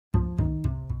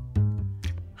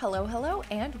Hello, hello,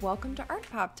 and welcome to Art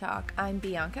Pop Talk. I'm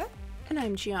Bianca. And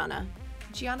I'm Gianna.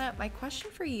 Gianna, my question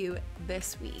for you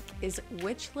this week is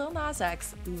which Lil Nas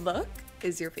X look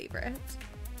is your favorite?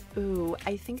 Ooh,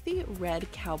 I think the red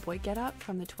cowboy getup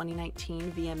from the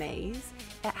 2019 VMAs.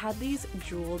 It had these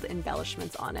jeweled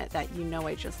embellishments on it that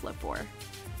I just live for.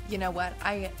 You know what?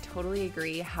 I totally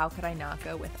agree. How could I not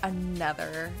go with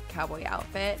another cowboy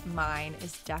outfit? Mine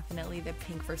is definitely the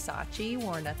pink Versace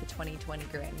worn at the 2020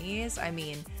 Grammys. I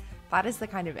mean, that is the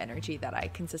kind of energy that I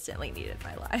consistently need in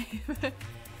my life.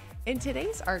 In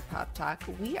today's Art Pop Talk,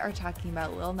 we are talking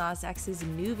about Lil Nas X's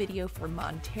new video for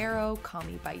Montero, Call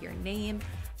Me By Your Name,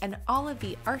 and all of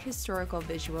the art historical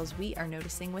visuals we are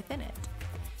noticing within it.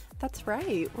 That's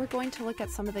right. We're going to look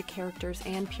at some of the characters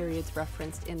and periods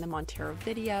referenced in the Montero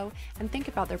video and think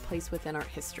about their place within art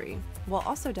history. We'll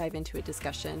also dive into a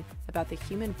discussion about the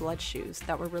human blood shoes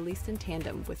that were released in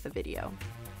tandem with the video.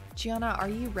 Gianna, are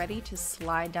you ready to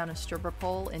slide down a stripper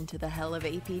pole into the hell of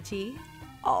APT?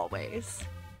 Always.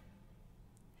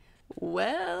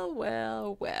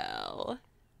 Well.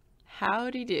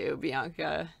 Howdy do,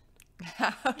 Bianca.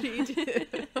 Howdy do.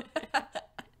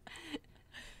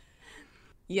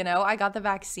 You know, I got the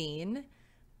vaccine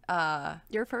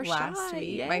Your first last shot,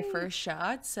 week, yay. my first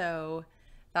shot, so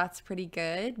that's pretty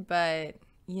good. But,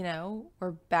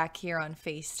 we're back here on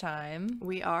FaceTime.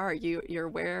 We are. You're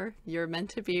where you're meant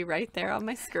to be, right there on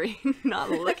my screen, not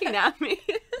looking at me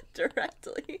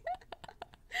directly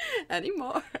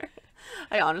anymore.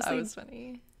 I honestly, That was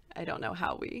funny. I don't know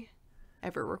how we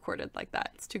ever recorded like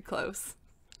that. It's too close.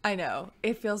 I know.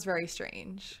 It feels very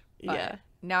strange. But Yeah.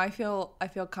 now I feel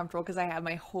comfortable because I have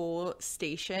my whole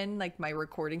station, like my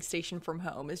recording station from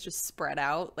home is just spread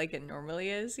out like it normally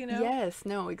is, Yes,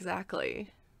 no,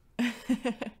 exactly.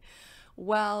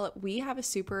 Well, we have a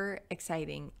super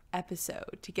exciting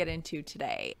episode to get into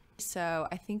today. So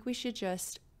I think we should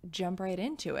just jump right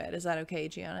into it. Is that okay,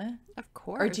 Gianna? Of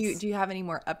course. Or do you have any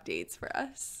more updates for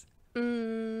us?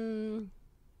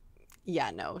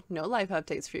 Yeah, no live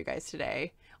updates for you guys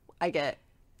today. I guess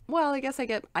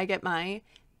I get my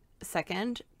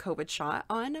second COVID shot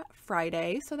on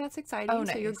Friday, so that's exciting. Oh,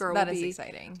 nice. So your girl That will is be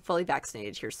exciting. fully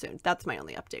vaccinated here soon. That's my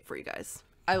only update for you guys.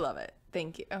 I love it.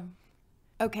 Thank you.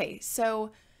 Okay,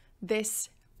 so this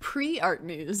pre-art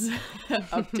news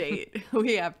update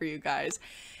we have for you guys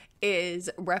is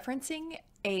referencing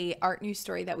a art news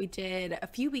story that we did a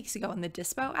few weeks ago on the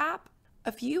Dispo app.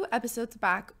 A few episodes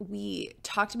back, we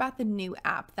talked about the new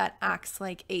app that acts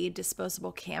like a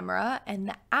disposable camera, and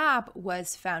the app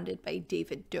was founded by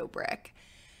David Dobrik.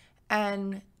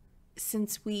 And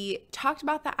since we talked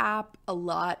about the app, a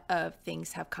lot of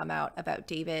things have come out about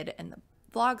David and the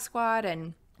Vlog Squad.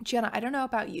 And Gianna, I don't know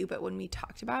about you, but when we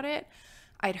talked about it,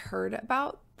 I'd heard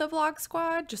about the Vlog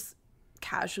Squad just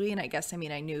casually, and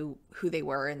I knew who they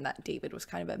were and that David was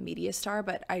kind of a media star,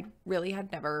 but I really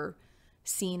had never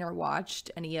seen or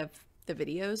watched any of the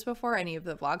videos before, any of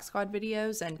the Vlog Squad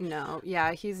videos. And No,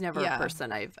 yeah, he's never a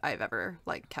person I've ever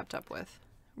kept up with.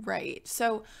 right.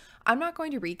 So I'm not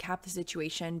going to recap the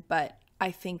situation, but I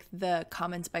think the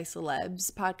Comments by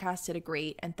Celebs podcast did a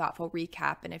great and thoughtful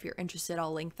recap. And if you're interested,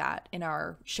 I'll link that in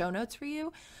our show notes for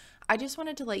you. I just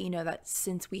wanted to let you know that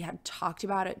since we had talked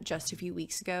about it just a few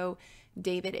weeks ago,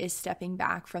 David is stepping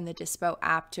back from the Dispo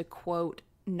app to, quote,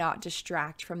 not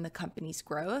distract from the company's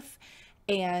growth.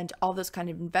 And all those kind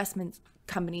of investment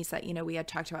companies that, we had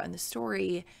talked about in the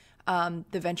story, the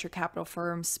venture capital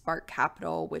firm Spark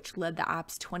Capital, which led the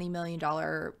app's $20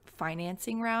 million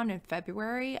financing round in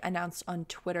February, announced on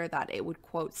Twitter that it would,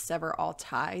 quote, sever all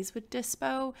ties with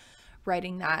Dispo,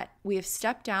 writing that we have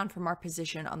stepped down from our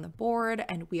position on the board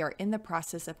and we are in the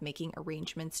process of making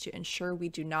arrangements to ensure we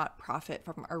do not profit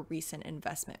from our recent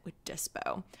investment with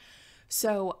Dispo.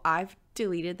 So I've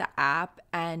deleted the app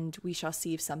and we shall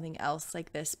see if something else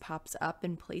like this pops up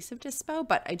in place of Dispo.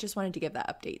 But I just wanted to give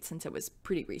that update since it was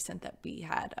pretty recent that we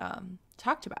had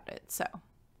talked about it. So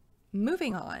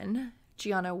moving on,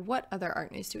 Gianna, what other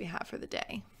art news do we have for the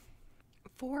day?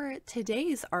 For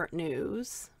today's art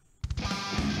news,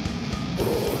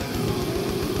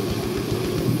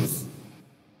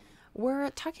 we're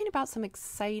talking about some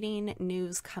exciting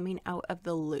news coming out of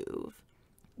the Louvre.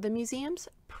 The museum's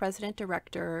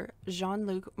president-director,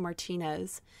 Jean-Luc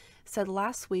Martinez, said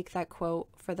last week that, quote,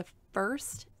 for the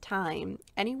first time,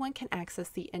 anyone can access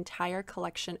the entire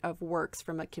collection of works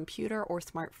from a computer or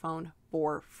smartphone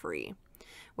for free,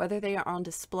 whether they are on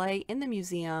display in the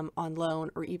museum, on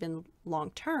loan, or even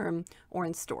long-term, or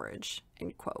in storage,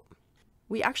 end quote.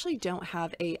 We actually don't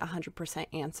have a 100%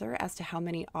 answer as to how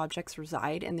many objects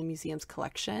reside in the museum's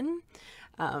collection.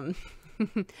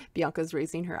 Bianca's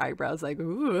raising her eyebrows like,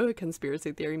 ooh,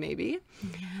 conspiracy theory maybe.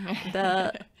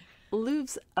 The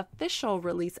Louvre's official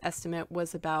release estimate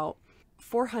was about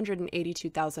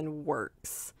 482,000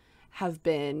 works have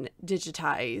been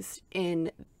digitized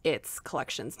in its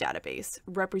collections database,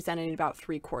 representing about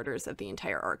 3/4 of the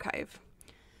entire archive.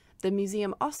 The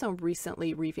museum also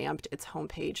recently revamped its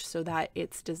homepage so that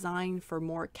it's designed for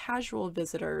more casual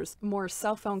visitors, more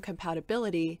cell phone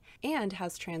compatibility, and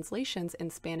has translations in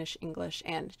Spanish, English,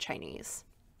 and Chinese.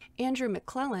 Andrew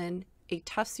McClellan, a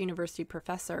Tufts University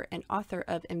professor and author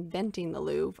of Inventing the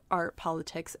Louvre, Art,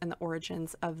 Politics, and the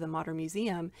Origins of the Modern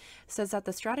Museum, says that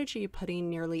the strategy of putting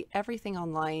nearly everything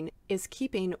online is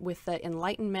keeping with the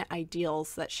Enlightenment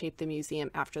ideals that shaped the museum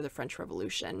after the French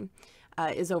Revolution,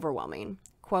 is overwhelming.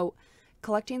 Quote,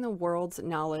 collecting the world's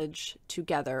knowledge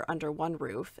together under one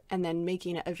roof and then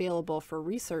making it available for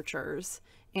researchers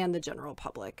and the general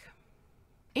public.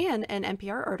 And an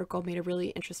NPR article made a really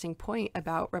interesting point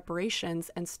about reparations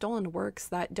and stolen works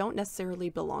that don't necessarily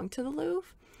belong to the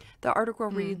Louvre. The article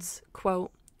reads,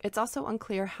 quote, it's also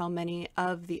unclear how many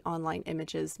of the online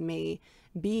images may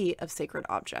be of sacred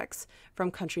objects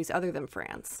from countries other than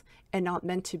France and not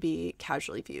meant to be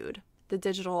casually viewed. The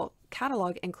digital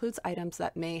catalog includes items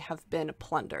that may have been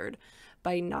plundered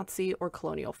by Nazi or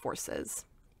colonial forces.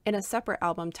 In a separate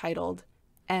album titled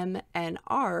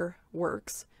MNR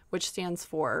Works, which stands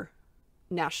for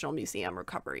National Museum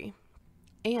Recovery.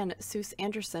 And Seuss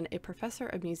Anderson, a professor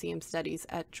of museum studies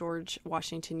at George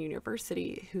Washington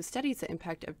University who studies the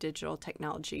impact of digital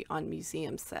technology on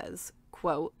museums, says,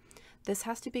 quote, this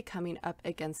has to be coming up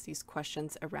against these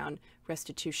questions around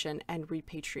restitution and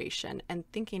repatriation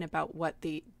and thinking about what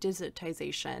the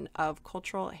digitization of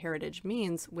cultural heritage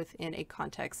means within a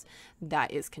context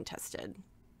that is contested.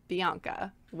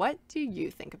 Bianca, what do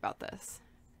you think about this?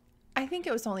 I think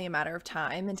it was only a matter of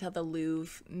time until the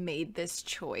Louvre made this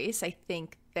choice. I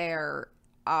think they're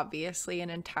obviously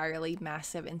an entirely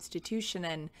massive institution,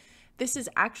 and this is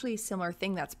actually a similar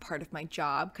thing that's part of my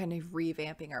job, kind of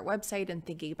revamping our website and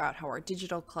thinking about how our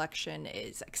digital collection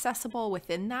is accessible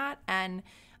within that. And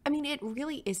I mean, it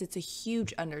really is, it's a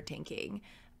huge undertaking.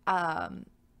 I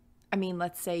mean,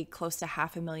 let's say close to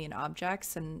 500,000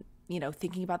 objects, and, you know,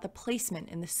 thinking about the placement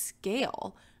and the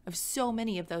scale of so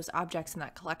many of those objects in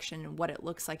that collection and what it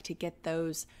looks like to get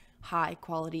those high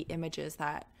quality images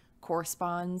that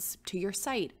corresponds to your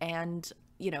site, and,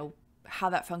 you know, how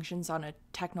that functions on a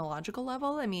technological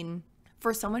level. I mean,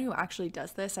 for someone who actually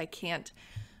does this, I can't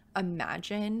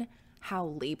imagine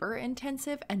how labor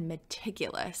intensive and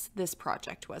meticulous this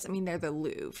project was. I mean, they're the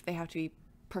Louvre, they have to be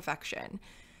perfection.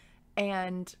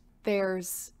 And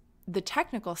there's the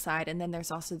technical side, and then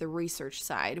there's also the research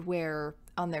side, where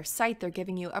on their site they're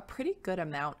giving you a pretty good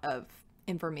amount of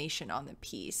information on the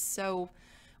piece. So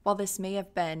while this may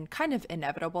have been kind of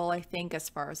inevitable, I think, as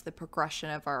far as the progression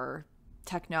of our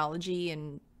technology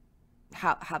and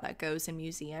how that goes in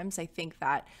museums, I think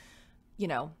that, you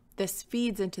know, this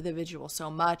feeds into the visual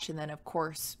so much. And then of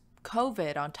course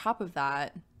COVID on top of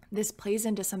that, this plays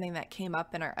into something that came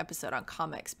up in our episode on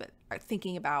comics, but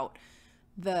thinking about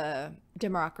the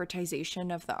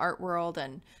democratization of the art world,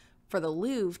 and for the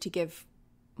Louvre to give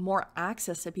more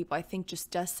access to people, I think just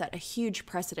does set a huge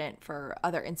precedent for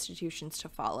other institutions to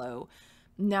follow.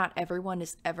 Not everyone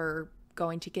is ever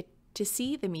going to get to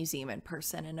see the museum in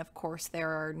person, and of course there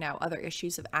are now other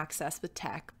issues of access with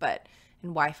tech and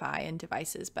Wi-Fi and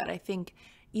devices. But I think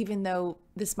even though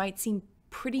this might seem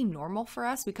pretty normal for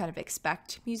us, we kind of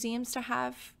expect museums to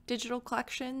have digital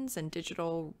collections and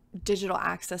digital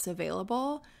access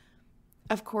available.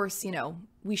 Of course, you know,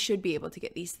 we should be able to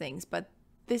get these things, but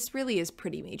this really is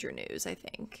pretty major news, I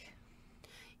think.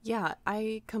 Yeah,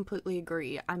 I completely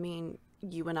agree. I mean,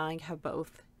 you and I have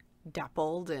both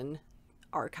dabbled in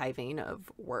archiving of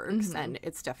works, and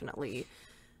it's definitely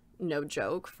no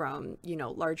joke, from, you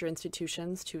know, larger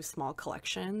institutions to small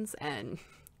collections, and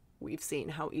we've seen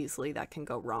how easily that can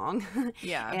go wrong.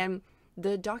 Yeah. And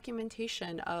the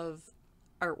documentation of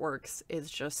artworks is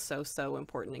just so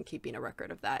important in keeping a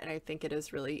record of that. And I think it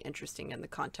is really interesting in the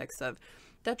context of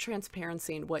that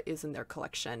transparency and what is in their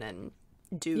collection, and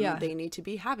do they need to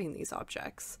be having these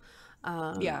objects.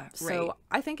 So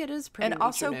I think it is pretty, and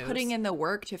also news. Putting in the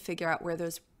work to figure out where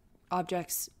those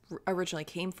objects originally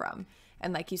came from,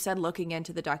 and like you said, looking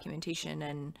into the documentation,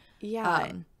 and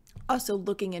also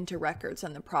looking into records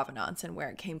and the provenance and where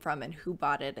it came from and who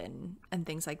bought it and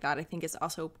things like that, I think is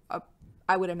also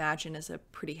I would imagine is a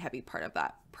pretty heavy part of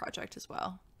that project as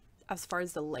well. As far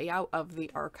as the layout of the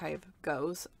archive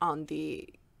goes, on the,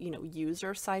 you know,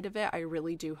 user side of it, I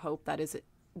really do hope that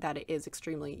it is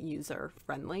extremely user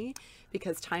friendly,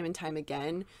 because time and time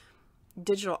again,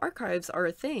 digital archives are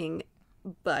a thing,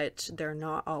 but they're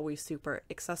not always super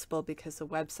accessible because the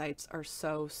websites are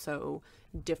so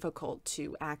difficult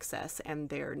to access, and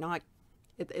they're not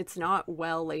it's not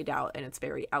well laid out, and it's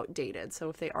very outdated. So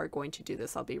if they are going to do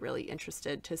this, I'll be really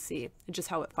interested to see just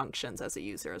how it functions as a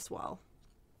user as well.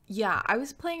 Yeah, I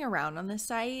was playing around on the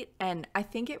site, and I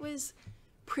think it was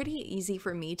pretty easy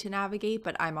for me to navigate,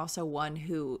 but I'm also one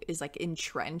who is like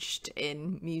entrenched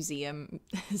in museum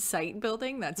site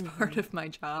building. That's part of my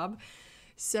job.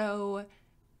 So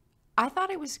I thought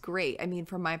it was great. I mean,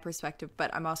 from my perspective,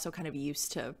 but I'm also kind of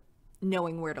used to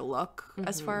knowing where to look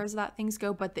as far as that things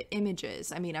go. But the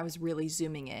images, I mean, I was really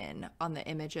zooming in on the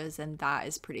images, and that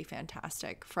is pretty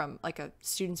fantastic from like a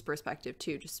student's perspective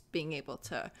too, just being able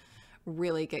to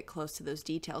really get close to those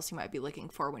details you might be looking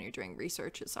for when you're doing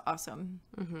research is awesome.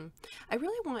 I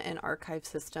really want an archive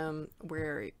system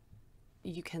where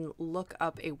you can look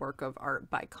up a work of art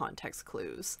by context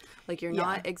clues. Like you're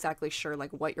not exactly sure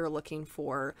like what you're looking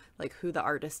for, like who the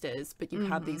artist is, but you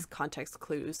have these context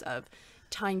clues of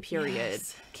time period,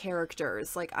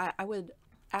 characters. Like I would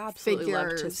absolutely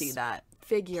love to see that.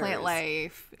 Figures, plant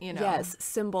life, you know. Yes,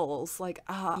 symbols. Like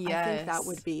I think that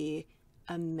would be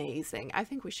amazing. I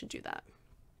think we should do that.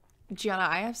 Gianna,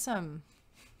 I have some.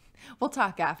 We'll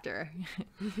talk after.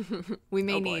 We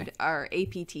may need our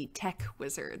APT tech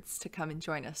wizards to come and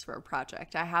join us for a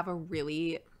project. I have a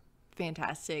really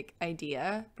fantastic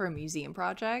idea for a museum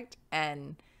project,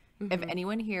 and if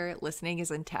anyone here listening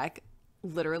is in tech,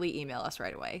 literally email us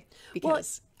right away,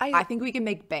 because I think we can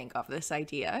make bank off this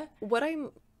idea.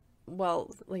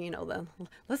 Well, you know, then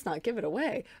let's not give it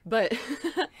away, but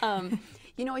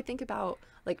you know, I think about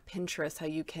like Pinterest, how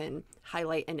you can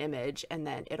highlight an image and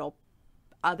then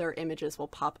other images will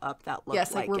pop up that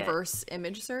look like reverse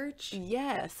image search.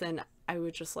 Yes, and I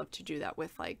would just love to do that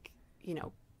with like, you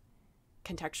know,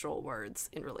 contextual words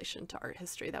in relation to art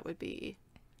history.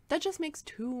 That just makes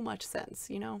too much sense,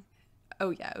 you know?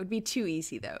 Oh yeah, it would be too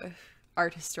easy though if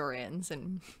art historians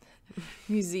and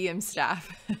museum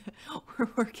staff were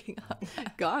working on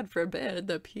that. God forbid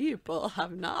the people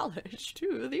have knowledge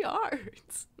to the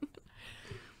arts.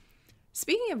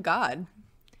 Speaking of God,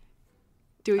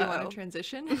 do we want to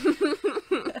transition?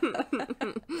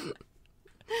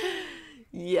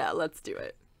 Yeah, let's do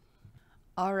it.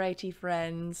 Alrighty,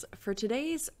 friends. For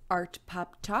today's Art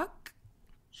Pop Talk,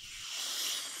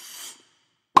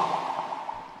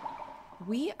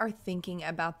 we are thinking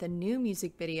about the new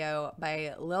music video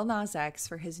by Lil Nas X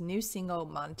for his new single,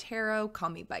 Montero, Call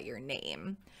Me By Your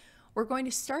Name. We're going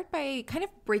to start by kind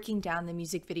of breaking down the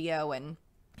music video and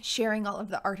sharing all of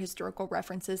the art historical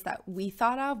references that we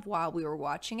thought of while we were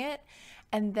watching it.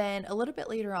 And then a little bit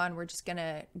later on, we're just going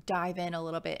to dive in a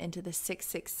little bit into the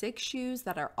 666 shoes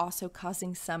that are also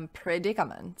causing some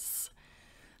predicaments.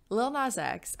 Lil Nas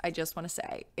X, I just want to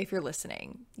say, if you're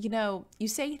listening, you know, you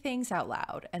say things out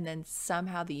loud and then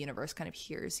somehow the universe kind of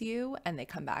hears you and they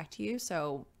come back to you.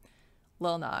 So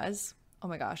Lil Nas, oh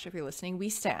my gosh, if you're listening, we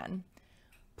stan.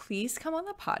 Please come on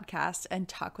the podcast and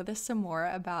talk with us some more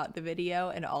about the video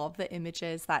and all of the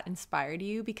images that inspired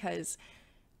you, because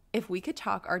if we could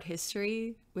talk art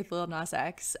history with Lil Nas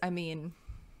X, I mean,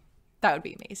 that would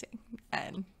be amazing.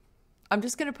 And I'm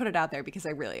just going to put it out there because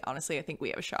honestly, I think we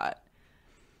have a shot.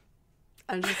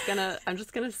 I'm just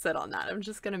gonna sit on that. I'm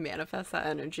just gonna manifest that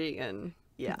energy and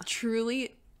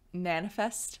truly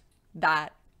manifest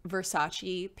that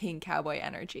Versace pink cowboy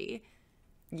energy.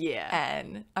 Yeah.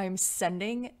 And I'm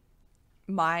sending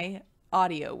my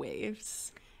audio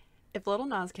waves. If Little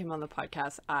Nas came on the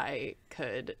podcast, I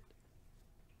could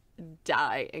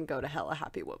die and go to hell a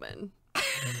happy woman.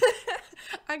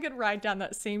 I could ride down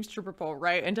that same stripper pole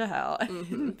right into hell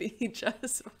and be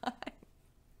just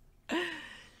fine.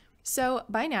 So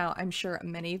by now, I'm sure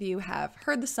many of you have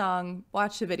heard the song,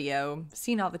 watched the video,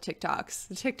 seen all the TikToks.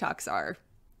 The TikToks are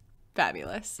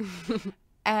fabulous.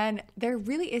 And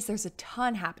there's a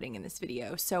ton happening in this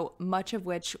video, so much of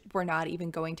which we're not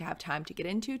even going to have time to get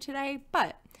into today.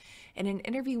 But in an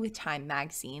interview with Time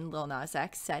magazine, Lil Nas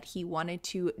X said he wanted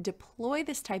to deploy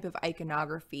this type of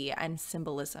iconography and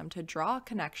symbolism to draw a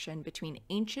connection between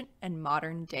ancient and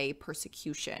modern day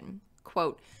persecution.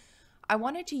 Quote, I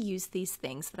wanted to use these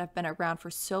things that have been around for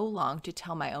so long to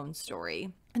tell my own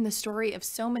story and the story of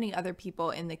so many other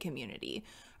people in the community,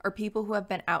 or people who have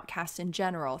been outcast in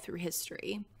general through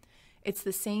history. It's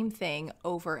the same thing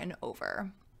over and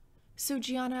over. So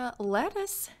Gianna, let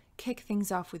us kick things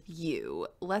off with you.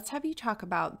 Let's have you talk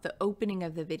about the opening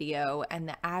of the video and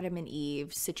the Adam and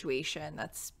Eve situation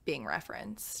that's being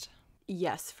referenced.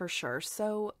 Yes, for sure.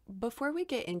 So before we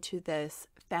get into this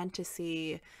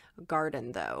fantasy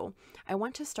garden, though, I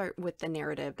want to start with the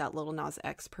narrative that Lil Nas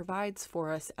X provides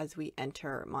for us as we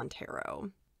enter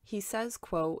Montero. He says,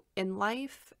 quote, "In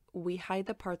life, we hide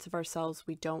the parts of ourselves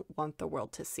we don't want the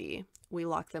world to see. We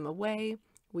lock them away.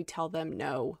 We tell them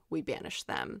no. We banish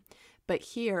them. But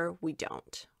here, we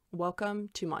don't. Welcome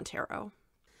to Montero."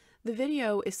 The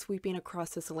video is sweeping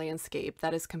across this landscape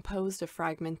that is composed of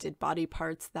fragmented body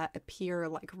parts that appear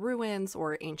like ruins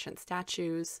or ancient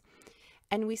statues.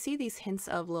 And we see these hints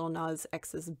of Lil Nas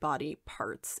X's body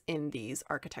parts in these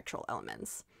architectural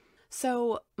elements.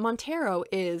 So Montero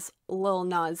is Lil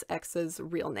Nas X's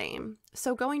real name.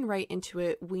 So going right into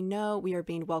it, we know we are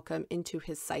being welcomed into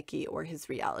his psyche or his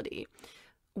reality.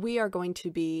 We are going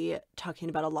to be talking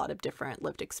about a lot of different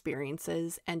lived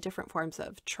experiences and different forms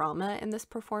of trauma in this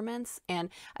performance. And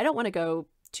I don't want to go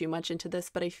too much into this,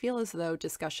 but I feel as though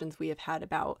discussions we have had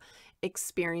about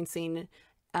experiencing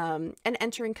and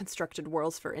entering constructed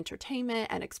worlds for entertainment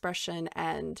and expression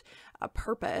and a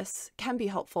purpose can be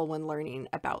helpful when learning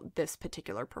about this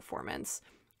particular performance.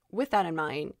 With that in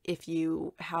mind, if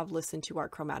you have listened to our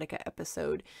Chromatica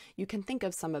episode, you can think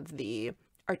of some of the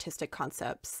artistic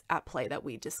concepts at play that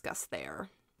we discussed there.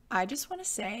 I just want to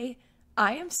say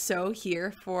I am so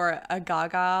here for a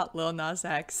Gaga Lil Nas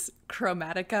X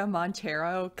Chromatica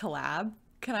Montero collab.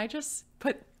 Can I just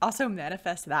also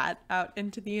manifest that out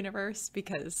into the universe?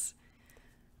 Because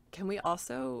can we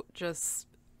also just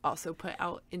put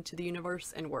out into the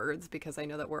universe in words, because I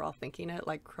know that we're all thinking it,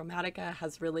 like Chromatica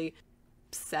has really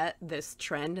set this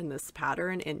trend and this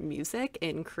pattern in music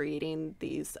in creating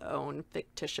these own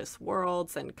fictitious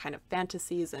worlds and kind of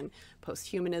fantasies and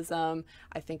post-humanism.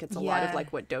 I think it's a lot of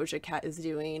like what Doja Cat is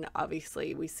doing.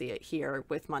 Obviously we see it here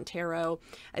with Montero.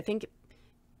 I think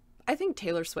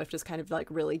Taylor Swift is kind of like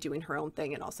really doing her own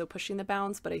thing and also pushing the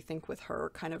bounds, but I think with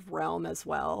her kind of realm as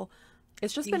well,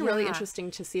 it's just been really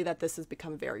interesting to see that this has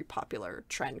become a very popular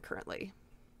trend currently.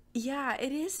 Yeah,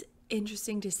 it is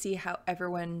interesting to see how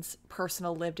everyone's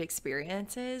personal lived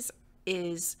experiences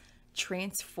is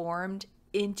transformed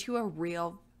into a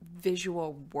real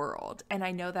visual world. And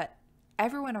I know that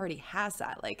everyone already has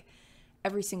that. Like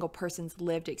every single person's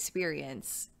lived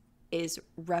experience is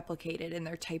replicated in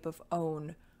their type of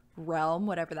own realm,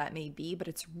 whatever that may be. But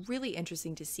it's really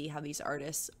interesting to see how these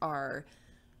artists are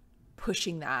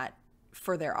pushing that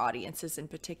for their audiences in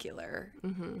particular.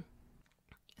 Mm-hmm.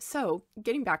 So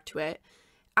getting back to it,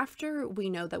 after we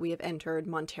know that we have entered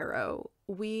Montero,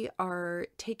 we are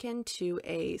taken to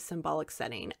a symbolic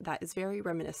setting that is very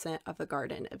reminiscent of the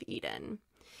Garden of Eden.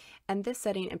 And this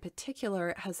setting in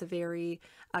particular has a very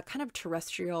kind of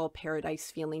terrestrial paradise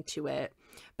feeling to it,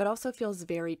 but also feels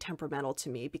very temperamental to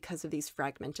me because of these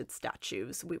fragmented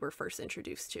statues we were first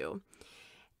introduced to.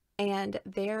 And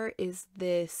there is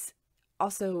this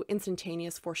also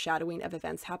instantaneous foreshadowing of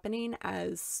events happening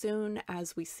as soon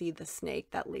as we see the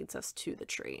snake that leads us to the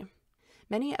tree.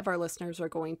 Many of our listeners are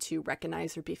going to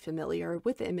recognize or be familiar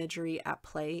with the imagery at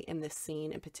play in this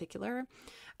scene in particular,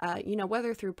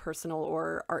 whether through personal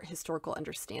or art historical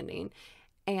understanding.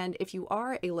 And if you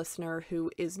are a listener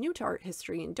who is new to art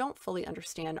history and don't fully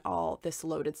understand all this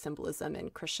loaded symbolism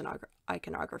in Christian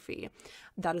iconography,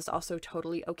 that is also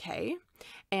totally okay.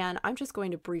 And I'm just going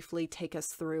to briefly take us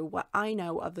through what I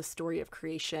know of the story of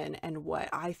creation and what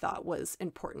I thought was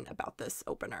important about this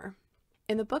opener.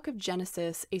 In the book of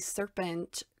Genesis, a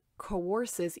serpent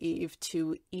coerces Eve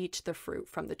to eat the fruit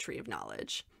from the tree of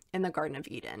knowledge in the Garden of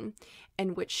Eden,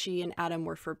 in which she and Adam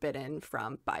were forbidden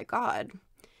from by God.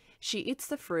 She eats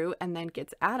the fruit and then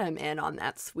gets Adam in on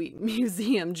that sweet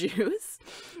museum juice,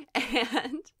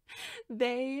 and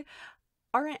they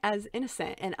aren't as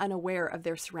innocent and unaware of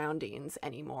their surroundings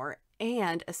anymore,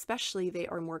 and especially they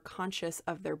are more conscious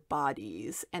of their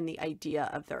bodies and the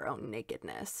idea of their own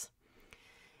nakedness.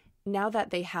 Now that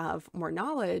they have more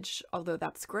knowledge, although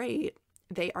that's great,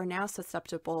 they are now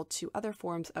susceptible to other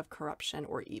forms of corruption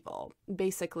or evil,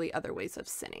 basically other ways of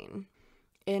sinning.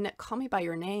 In Call Me By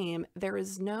Your Name, there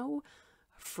is no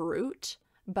fruit,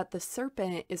 but the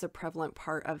serpent is a prevalent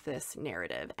part of this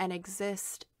narrative and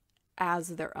exists as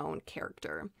their own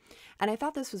character. And I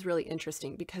thought this was really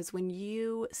interesting because when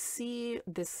you see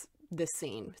this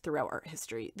scene throughout art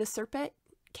history, the serpent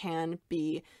can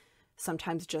be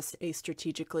sometimes just a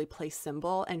strategically placed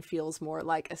symbol and feels more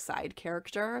like a side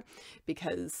character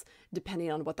because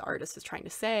depending on what the artist is trying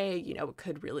to say, it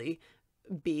could really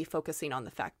be focusing on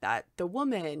the fact that the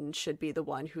woman should be the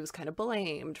one who's kind of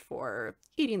blamed for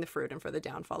eating the fruit and for the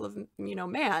downfall of,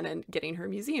 man and getting her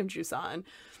museum juice on.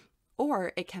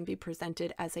 or it can be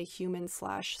presented as a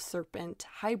human/serpent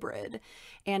hybrid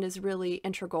and is really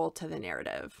integral to the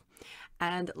narrative.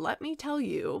 And let me tell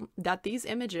you that these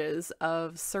images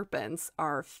of serpents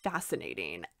are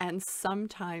fascinating and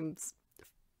sometimes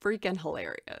freaking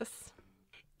hilarious.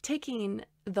 Taking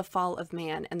The Fall of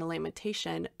Man and the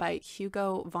Lamentation by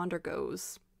Hugo van der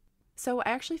Goes. So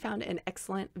I actually found an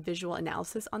excellent visual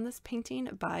analysis on this painting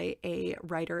by a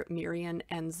writer, Miriam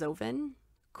and Zoven.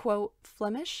 Quote,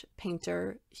 Flemish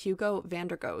painter Hugo van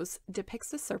der Goes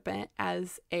depicts the serpent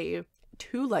as a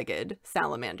two-legged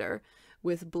salamander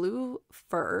with blue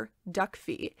fur, duck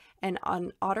feet, and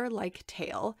an otter-like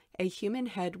tail, a human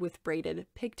head with braided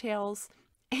pigtails,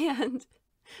 and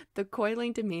the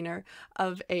coiling demeanor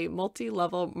of a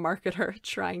multi-level marketer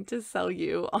trying to sell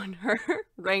you on her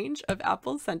range of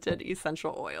apple-scented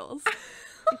essential oils.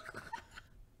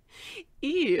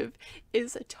 Eve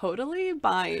is totally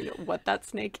buying what that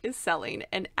snake is selling,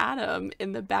 and Adam,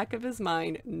 in the back of his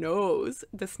mind, knows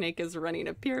the snake is running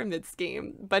a pyramid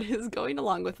scheme, but is going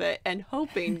along with it and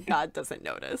hoping God doesn't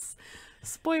notice.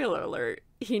 Spoiler alert,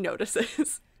 he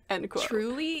notices. End quote.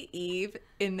 Truly, Eve,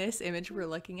 in this image we're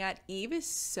looking at, Eve is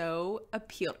so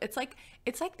appealed. It's like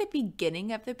the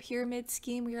beginning of the pyramid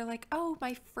scheme where you're like, oh,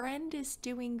 my friend is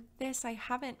doing this. I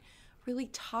haven't really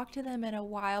talked to them in a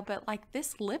while, but like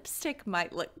this lipstick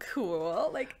might look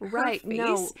cool. Like her right, face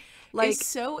no, like is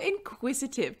so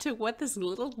inquisitive to what this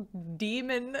little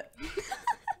demon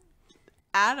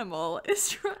animal is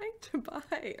trying to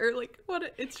buy, or like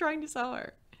what it's trying to sell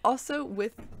her. Also,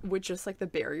 with just like the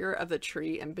barrier of the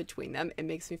tree in between them, it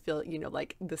makes me feel, you know,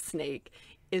 like the snake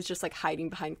is just like hiding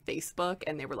behind Facebook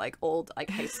and they were like old like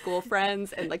high school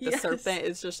friends, and like the serpent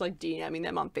is just like DMing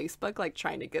them on Facebook, like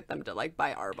trying to get them to like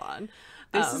buy Arbonne.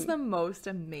 This is the most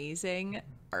amazing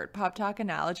art pop talk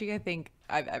analogy I think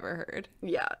I've ever heard.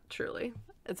 Yeah, truly.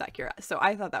 It's accurate. So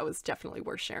I thought that was definitely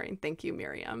worth sharing. Thank you,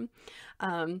 Miriam.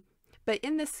 But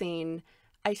in this scene,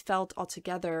 I felt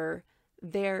altogether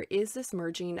there is this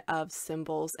merging of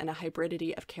symbols and a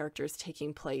hybridity of characters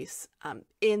taking place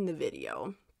in the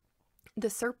video.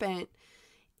 The serpent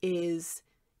is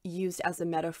used as a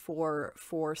metaphor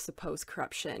for supposed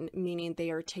corruption, meaning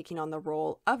they are taking on the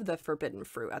role of the forbidden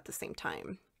fruit at the same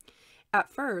time.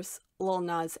 At first, Lil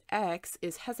Nas X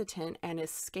is hesitant and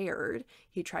is scared.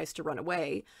 He tries to run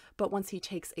away, but once he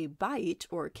takes a bite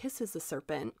or kisses the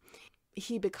serpent,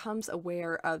 he becomes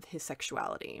aware of his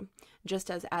sexuality, just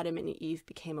as Adam and Eve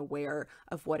became aware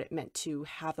of what it meant to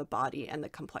have a body and the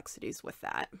complexities with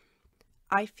that.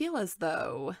 I feel as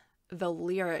though the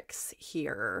lyrics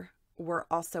here were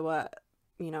also a,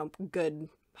 you know, good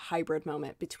hybrid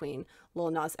moment between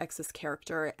Lil Nas X's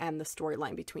character and the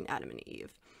storyline between Adam and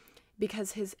Eve,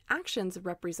 because his actions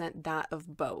represent that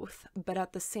of both, but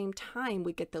at the same time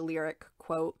we get the lyric,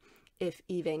 quote, if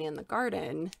Eve ain't in the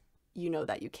garden, you know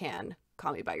that you can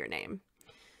call me by your name,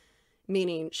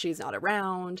 meaning she's not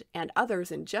around and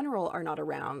others in general are not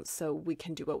around, so we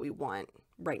can do what we want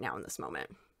right now in this moment.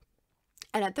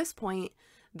 And at this point,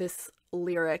 this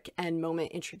lyric and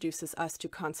moment introduces us to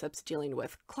concepts dealing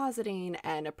with closeting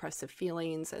and oppressive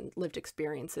feelings and lived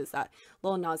experiences that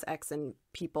Lil Nas X and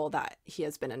people that he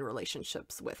has been in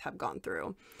relationships with have gone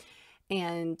through.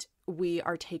 And we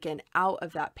are taken out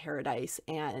of that paradise,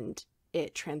 and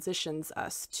it transitions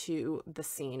us to the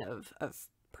scene of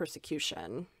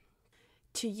persecution.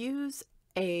 To use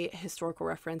a historical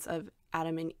reference of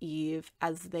Adam and Eve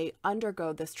as they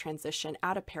undergo this transition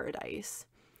out of paradise,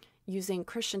 using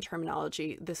Christian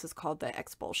terminology, this is called the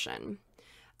expulsion.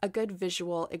 A good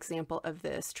visual example of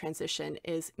this transition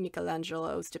is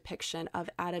Michelangelo's depiction of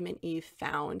Adam and Eve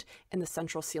found in the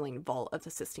central ceiling vault of the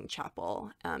Sistine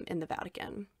Chapel in the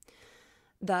Vatican.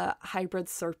 The hybrid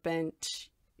serpent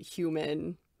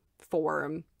human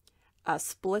form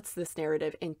splits this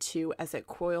narrative in two as it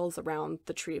coils around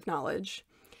the tree of knowledge.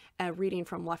 Reading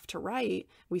from left to right,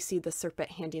 we see the serpent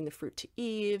handing the fruit to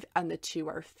Eve, and the two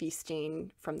are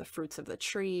feasting from the fruits of the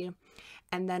tree.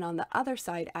 And then on the other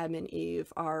side, Adam and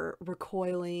Eve are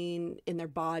recoiling in their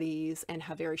bodies and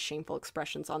have very shameful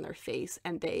expressions on their face,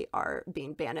 and they are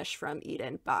being banished from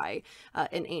Eden by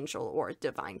an angel or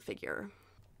divine figure.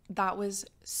 That was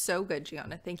so good,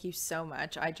 Gianna. Thank you so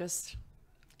much.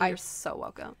 You're so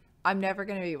welcome. I'm never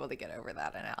going to be able to get over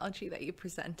that analogy that you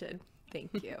presented.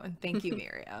 Thank you. And thank you,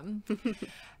 Miriam.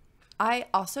 I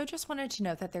also just wanted to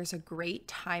note that there's a great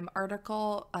Time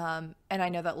article, and I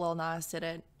know that Lil Nas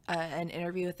did an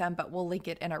interview with them, but we'll link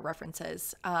it in our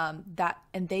references, and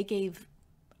they gave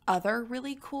other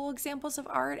really cool examples of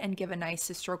art and give a nice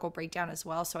historical breakdown as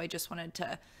well. So I just wanted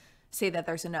to say that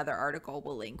there's another article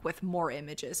we'll link with more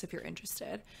images if you're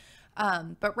interested.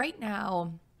 But right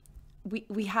now,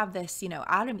 we have this,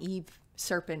 Adam Eve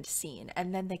serpent scene,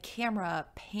 and then the camera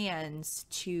pans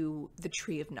to the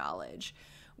tree of knowledge,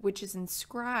 which is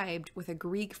inscribed with a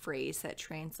Greek phrase that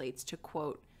translates to,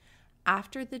 quote,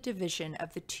 after the division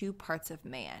of the two parts of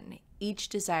man, each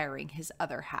desiring his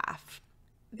other half.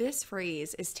 This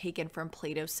phrase is taken from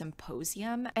Plato's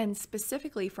Symposium, and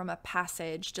specifically from a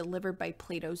passage delivered by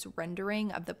Plato's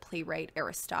rendering of the playwright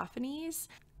Aristophanes.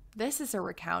 This is a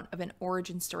recount of an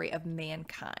origin story of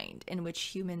mankind in which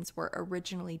humans were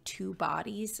originally two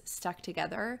bodies stuck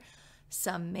together,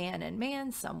 some man and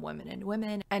man, some women and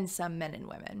women, and some men and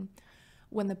women.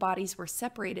 When the bodies were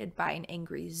separated by an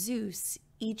angry Zeus,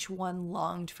 each one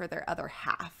longed for their other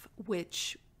half,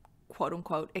 which, quote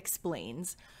unquote,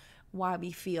 explains why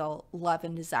we feel love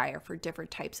and desire for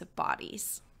different types of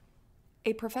bodies.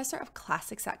 A professor of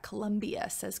classics at Columbia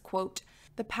says, quote,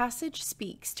 the passage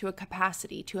speaks to a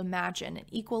capacity to imagine an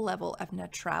equal level of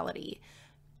neutrality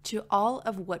to all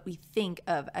of what we think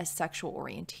of as sexual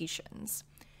orientations.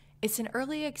 It's an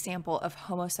early example of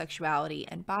homosexuality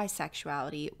and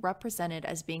bisexuality represented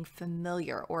as being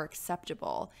familiar or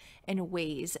acceptable in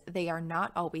ways they are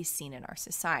not always seen in our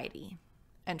society,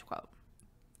 end quote.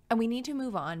 And we need to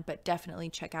move on, but definitely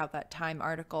check out that Time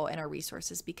article in our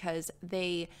resources because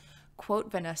they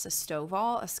quote Vanessa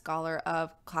Stovall, a scholar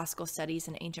of classical studies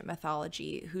and ancient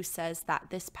mythology, who says that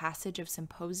this passage of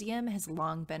Symposium has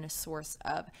long been a source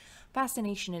of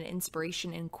fascination and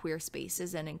inspiration in queer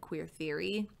spaces and in queer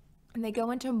theory. And they go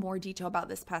into more detail about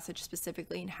this passage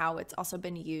specifically and how it's also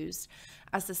been used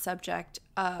as the subject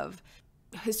of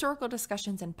historical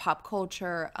discussions in pop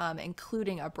culture,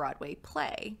 including a Broadway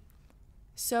play.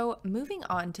 So moving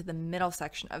on to the middle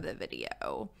section of the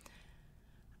video.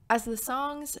 As the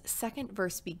song's second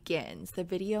verse begins, the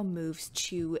video moves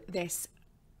to this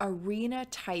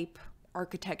arena-type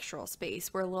architectural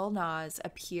space where Lil Nas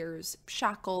appears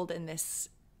shackled in this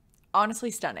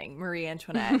honestly stunning Marie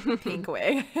Antoinette pink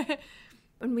wig.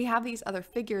 And we have these other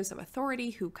figures of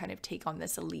authority who kind of take on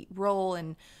this elite role,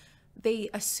 and they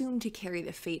assume to carry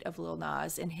the fate of Lil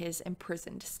Nas in his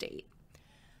imprisoned state.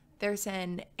 There's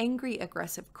an angry,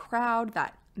 aggressive crowd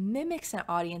that mimics an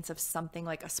audience of something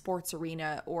like a sports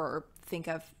arena, or think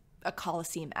of a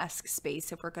Colosseum-esque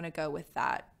space if we're going to go with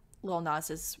that Lil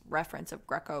Nas's reference of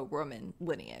Greco-Roman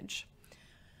lineage.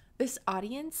 This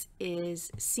audience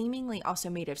is seemingly also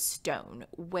made of stone,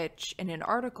 which in an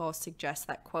article suggests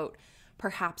that, quote,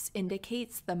 perhaps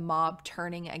indicates the mob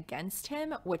turning against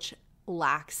him, which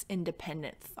lacks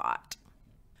independent thought.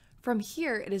 From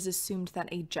here, it is assumed that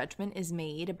a judgment is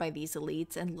made by these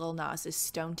elites and Lil Nas is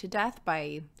stoned to death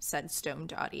by said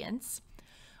stoned audience.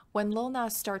 When Lil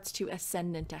Nas starts to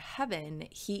ascend into heaven,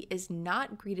 he is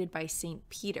not greeted by Saint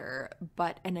Peter,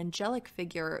 but an angelic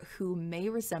figure who may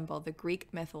resemble the Greek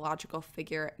mythological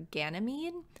figure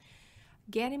Ganymede.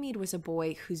 Ganymede was a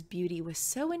boy whose beauty was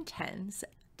so intense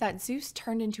that Zeus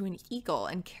turned into an eagle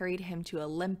and carried him to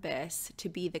Olympus to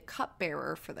be the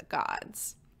cupbearer for the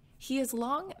gods. He has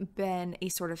long been a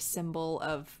sort of symbol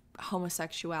of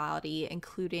homosexuality,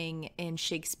 including in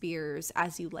Shakespeare's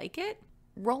As You Like It.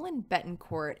 Roland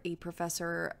Betancourt, a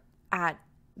professor at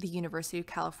the University of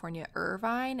California,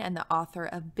 Irvine, and the author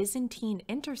of Byzantine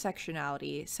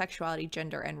Intersectionality, Sexuality,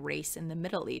 Gender, and Race in the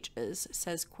Middle Ages,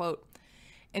 says, quote,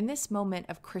 in this moment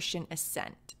of Christian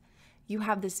ascent, you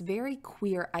have this very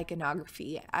queer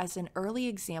iconography as an early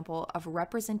example of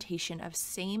representation of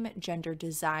same-gender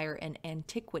desire in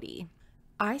antiquity.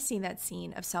 I see that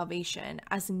scene of salvation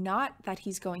as not that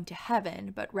he's going to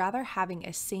heaven, but rather having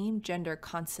a same-gender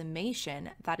consummation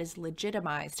that is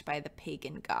legitimized by the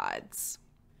pagan gods.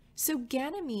 So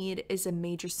Ganymede is a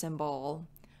major symbol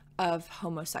of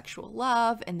homosexual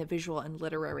love in the visual and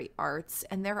literary arts,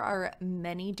 and there are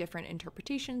many different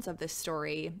interpretations of this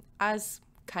story, as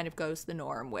kind of goes the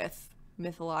norm with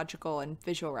mythological and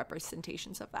visual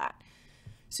representations of that.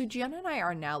 So Gianna and I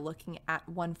are now looking at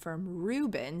one from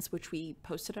Rubens, which we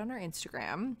posted on our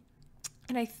Instagram.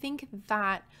 And I think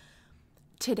that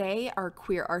today our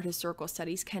queer art historical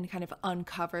studies can kind of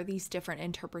uncover these different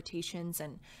interpretations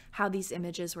and how these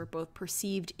images were both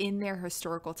perceived in their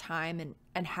historical time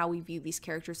and how we view these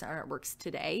characters in artworks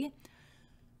today.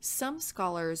 Some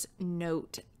scholars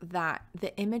note that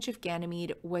the image of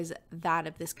Ganymede was that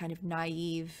of this kind of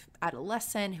naive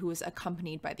adolescent who was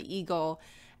accompanied by the eagle,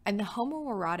 and the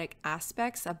homoerotic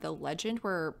aspects of the legend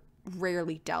were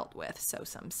rarely dealt with, so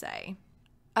some say.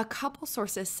 A couple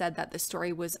sources said that the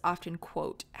story was often,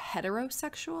 quote,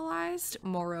 heterosexualized,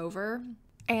 moreover,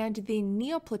 and the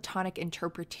Neoplatonic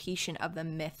interpretation of the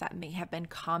myth that may have been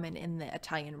common in the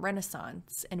Italian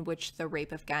Renaissance, in which the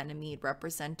rape of Ganymede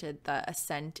represented the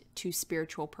ascent to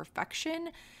spiritual perfection,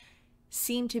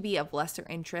 seem to be of lesser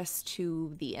interest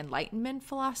to the Enlightenment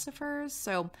philosophers.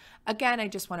 So again, I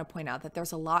just want to point out that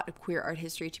there's a lot of queer art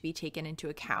history to be taken into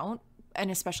account,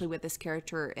 and especially with this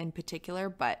character in particular,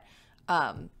 but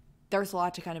there's a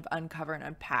lot to kind of uncover and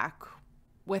unpack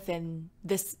within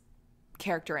this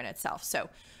character in itself. So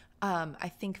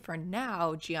I think for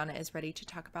now, Gianna is ready to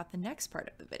talk about the next part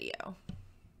of the video.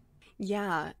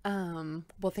 Yeah.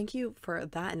 Well, thank you for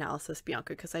that analysis,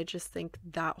 Bianca, because I just think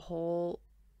that whole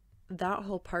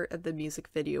part of the music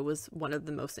video was one of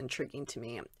the most intriguing to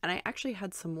me. And I actually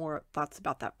had some more thoughts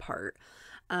about that part.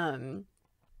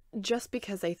 Just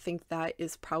because I think that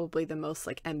is probably the most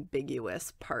like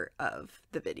ambiguous part of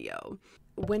the video.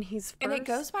 When he's first... And it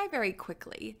goes by very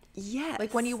quickly. Yes.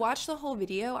 Like when you watch the whole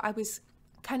video, I was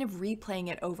kind of replaying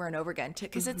it over and over again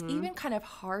because it's even kind of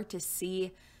hard to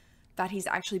see that he's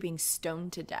actually being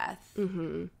stoned to death.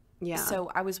 Yeah. So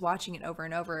I was watching it over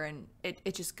and over, and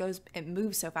it just goes, it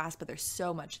moves so fast, but there's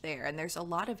so much there. And there's a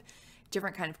lot of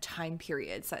different kind of time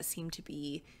periods that seem to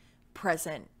be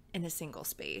present in a single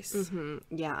space.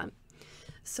 Yeah.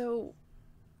 So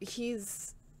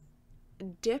he's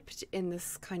dipped in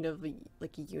this kind of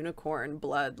like unicorn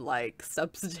blood like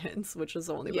substance, which is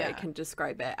the only way I can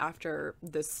describe it, after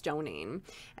the stoning.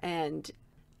 And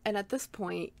at this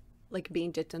point, like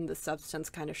being dipped in the substance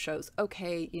kind of shows,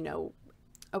 okay, you know,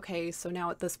 okay, so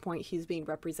now at this point he's being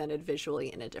represented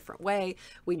visually in a different way.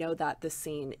 We know that this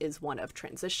scene is one of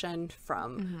transition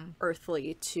from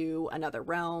earthly to another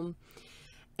realm.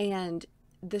 And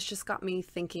this just got me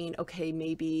thinking, okay,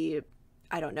 maybe,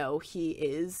 I don't know, he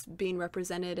is being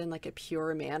represented in like a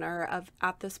pure manner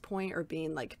at this point, or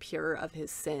being like pure of his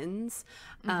sins,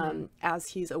 as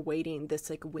he's awaiting this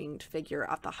like winged figure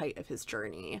at the height of his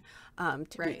journey,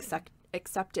 to be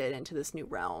accepted into this new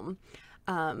realm.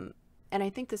 And I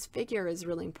think this figure is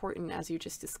really important, as you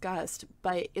just discussed,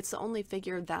 but it's the only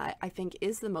figure that I think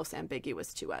is the most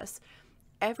ambiguous to us.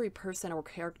 Every person or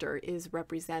character is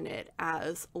represented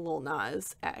as Lil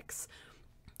Nas X,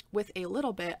 with a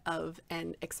little bit of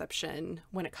an exception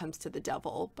when it comes to the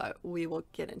devil, but we will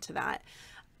get into that.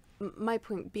 My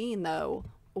point being, though,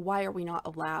 why are we not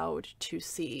allowed to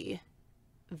see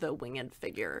the winged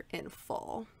figure in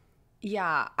full?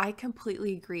 Yeah, I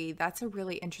completely agree. That's a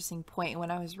really interesting point.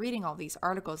 When I was reading all these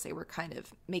articles, they were kind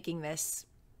of making this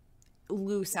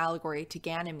loose allegory to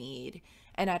Ganymede.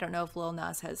 And I don't know if Lil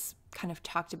Nas has kind of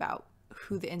talked about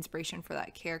who the inspiration for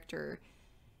that character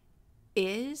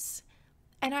is.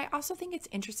 And I also think it's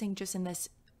interesting just in this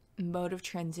mode of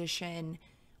transition,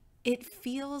 it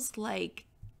feels like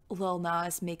Lil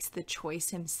Nas makes the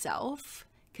choice himself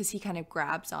because he kind of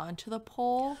grabs onto the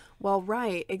pole. Well,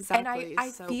 right, exactly. And I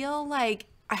feel like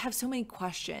I have so many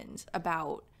questions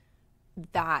about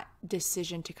that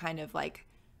decision to kind of like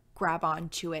grab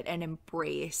onto it and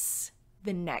embrace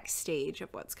the next stage of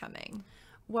what's coming.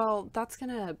 Well, that's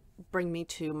going to bring me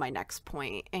to my next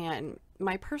point. And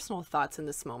my personal thoughts in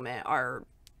this moment are,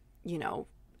 you know,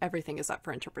 everything is up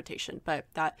for interpretation, but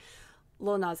that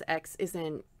Lil Nas X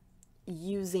isn't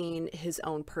using his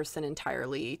own person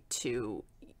entirely to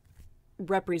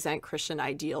represent Christian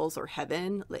ideals or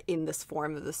heaven in this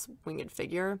form of this winged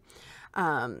figure,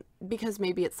 because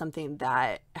maybe it's something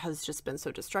that has just been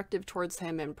so destructive towards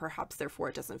him, and perhaps therefore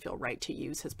it doesn't feel right to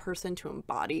use his person to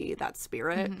embody that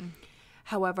spirit.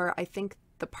 However, I think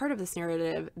the part of this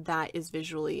narrative that is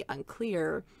visually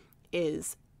unclear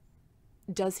is,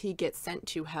 does he get sent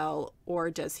to hell, or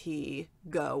does he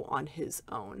go on his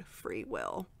own free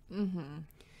will?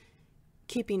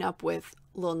 Keeping up with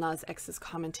Lil Nas X's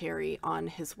commentary on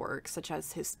his work, such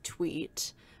as his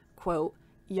tweet, quote,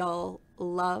 "Y'all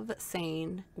love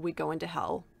saying we go into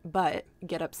hell, but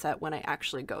get upset when I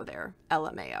actually go there,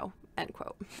 LMAO," end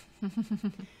quote.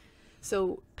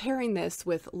 So pairing this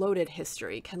with loaded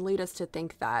history can lead us to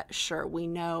think that, sure, we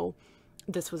know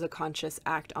this was a conscious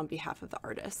act on behalf of the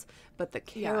artist, but the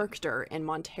character in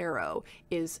Montero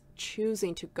is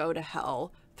choosing to go to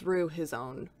hell through his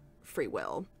own free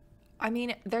will. I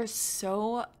mean, there's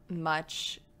so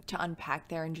much to unpack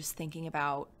there, and just thinking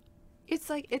about, it's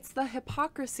like, it's the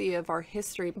hypocrisy of our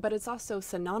history, but it's also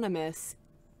synonymous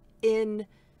in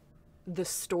the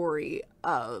story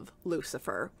of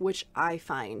Lucifer, which I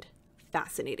find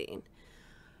fascinating.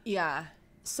 Yeah.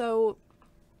 So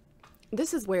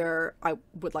this is where I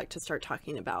would like to start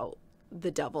talking about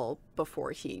the devil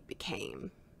before he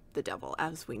became the devil,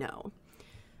 as we know.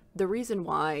 The reason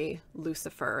why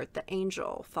Lucifer, the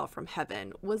angel, fell from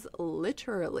heaven was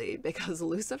literally because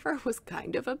Lucifer was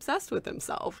kind of obsessed with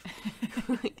himself.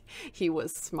 He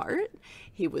was smart,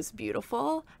 he was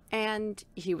beautiful, and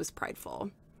he was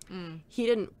prideful. He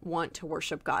didn't want to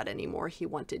worship God anymore. He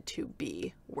wanted to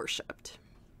be worshipped.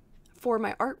 For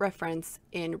my art reference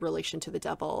in relation to the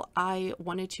devil, I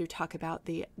wanted to talk about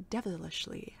the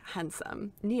devilishly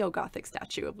handsome neo-Gothic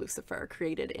statue of Lucifer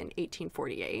created in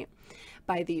 1848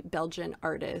 by the Belgian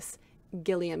artist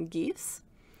Guillaume Geefs,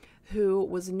 who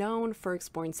was known for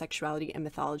exploring sexuality and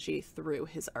mythology through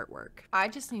his artwork. I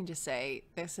just need to say,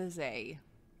 this is a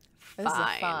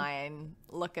fine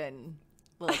looking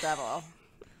little devil.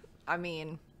 I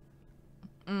mean,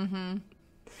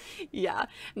 Yeah,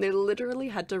 and they literally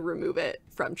had to remove it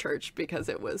from church because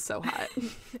it was so hot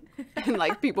and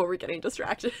like people were getting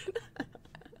distracted.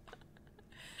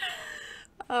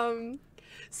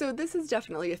 So this is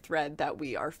definitely a thread that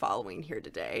we are following here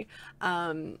today.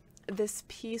 This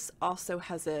piece also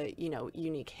has a,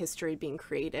 unique history being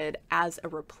created as a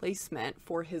replacement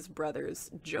for his brother's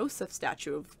Joseph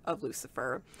statue of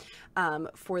Lucifer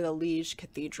for the Liege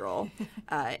Cathedral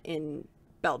in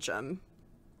Belgium.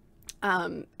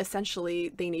 Essentially,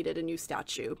 they needed a new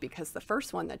statue because the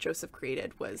first one that Joseph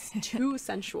created was too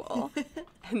sensual.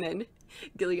 And then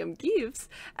Guillaume Geefs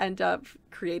ended up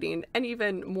creating an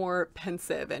even more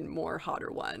pensive and more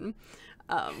hotter one.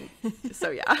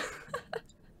 So, yeah.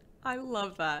 I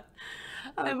love that.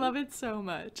 I love it so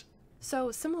much.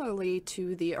 So similarly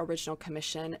to the original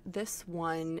commission, this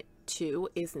one too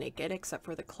is naked except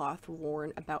for the cloth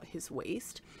worn about his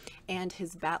waist and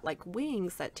his bat-like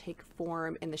wings that take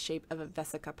form in the shape of a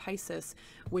vesica piscis,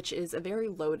 which is a very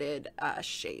loaded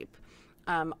shape,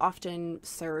 often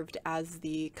served as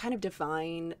the kind of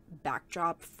divine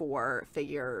backdrop for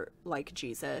figure like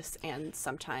Jesus, and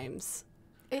sometimes...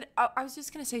 I was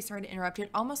just going to say, sorry to interrupt, it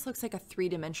almost looks like a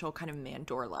three-dimensional kind of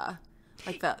mandorla,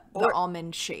 like the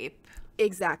almond shape.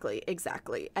 Exactly.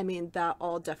 I mean, that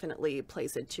all definitely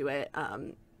plays into it.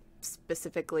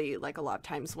 Specifically, like a lot of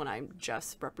times when I'm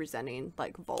just representing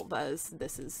like vulvas,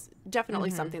 this is definitely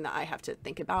something that I have to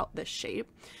think about, this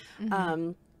shape.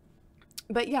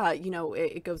 But yeah,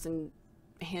 it goes in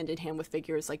hand with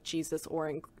figures like Jesus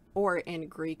or in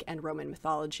Greek and Roman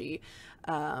mythology.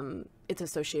 It's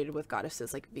associated with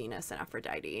goddesses like Venus and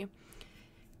Aphrodite.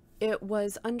 It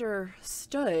was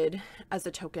understood as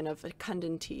a token of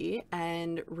fecundity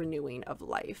and renewing of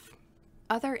life.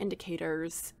 Other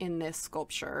indicators in this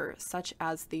sculpture, such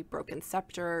as the broken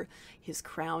scepter, his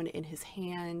crown in his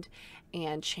hand,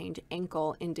 and chained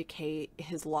ankle, indicate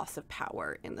his loss of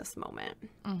power in this moment.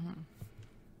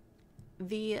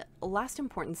 The last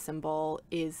important symbol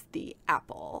is the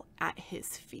apple at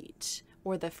his feet,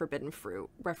 or the forbidden fruit,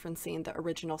 referencing the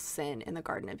original sin in the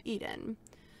Garden of Eden.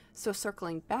 So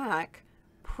circling back,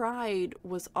 pride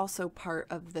was also part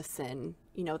of the sin,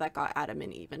 that got Adam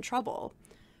and Eve in trouble.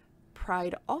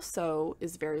 Pride also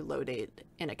is very loaded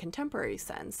in a contemporary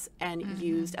sense and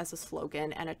used as a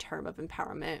slogan and a term of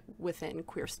empowerment within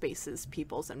queer spaces,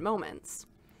 peoples, and moments.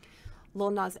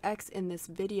 Lil Nas X in this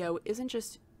video isn't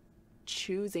just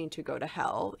choosing to go to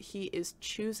hell, he is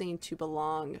choosing to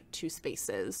belong to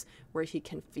spaces where he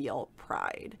can feel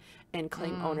pride and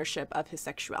claim ownership of his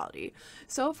sexuality.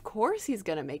 So of course he's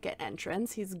gonna make an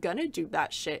entrance, he's gonna do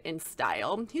that shit in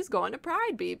style, he's going to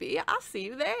Pride, baby, I'll see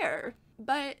you there.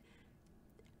 But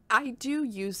I do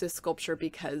use this sculpture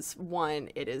because, one,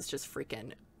 it is just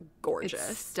freaking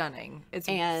gorgeous. It's stunning. It's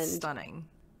stunning.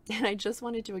 And I just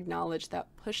wanted to acknowledge that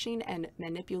pushing and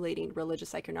manipulating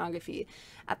religious iconography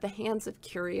at the hands of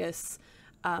curious,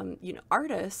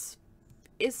 artists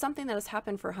is something that has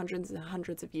happened for hundreds and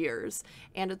hundreds of years.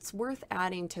 And it's worth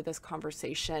adding to this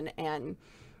conversation. And,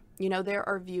 there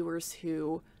are viewers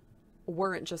who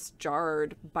weren't just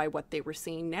jarred by what they were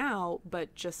seeing now,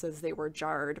 but just as they were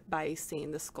jarred by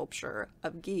seeing the sculpture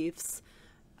of Geefs,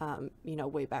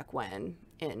 way back when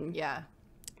in...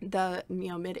 the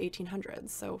mid 1800s.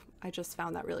 So I just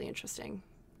found that really interesting.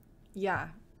 Yeah,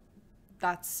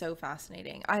 that's so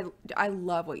fascinating. I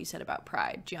love what you said about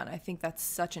pride, Gianna. I think that's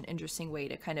such an interesting way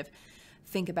to kind of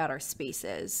think about our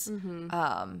spaces.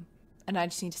 And I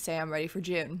just need to say I'm ready for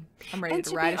June. I'm ready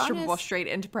to ride a stripper ball straight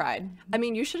into pride. I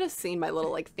mean, you should have seen my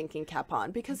little thinking cap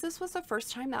on, because this was the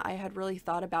first time that I had really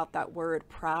thought about that word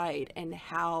pride and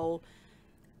how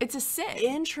it's a sin.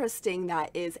 Interesting that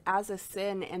is as a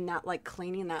sin, and that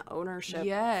claiming that ownership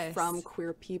from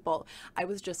queer people. I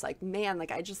was just like, man,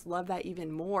 I just love that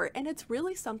even more. And it's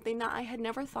really something that I had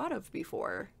never thought of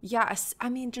before. Yes. I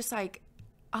mean, just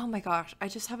oh my gosh, I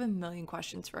just have a million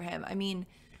questions for him. I mean,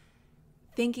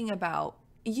 thinking about,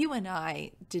 you and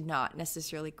I did not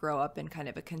necessarily grow up in kind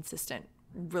of a consistent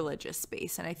religious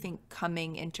space. And I think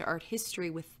coming into art history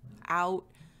without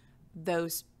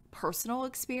those personal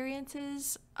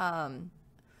experiences,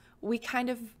 we kind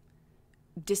of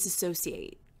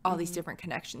disassociate all these different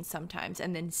connections sometimes.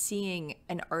 And then seeing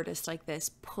an artist like this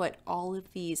put all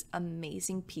of these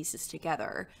amazing pieces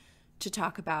together to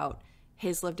talk about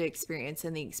his lived experience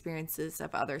and the experiences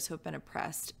of others who have been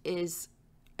oppressed it's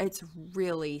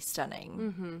really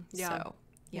stunning. Yeah. So,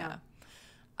 yeah.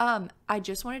 I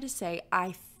just wanted to say,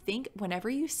 I think whenever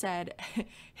you said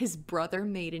his brother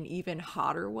made an even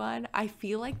hotter one, I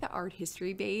feel like the Art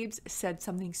History Babes said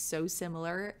something so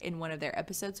similar in one of their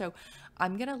episodes. So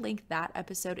I'm going to link that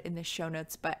episode in the show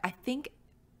notes. But I think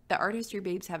the Art History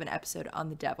Babes have an episode on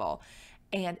the devil,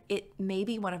 and it may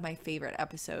be one of my favorite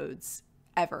episodes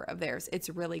ever of theirs. It's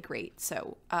really great.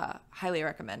 So highly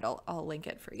recommend. I'll link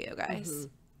it for you guys.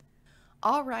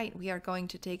 All right, we are going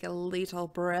to take a little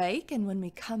break, and when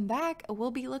we come back, we'll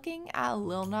be looking at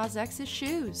Lil Nas X's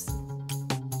shoes.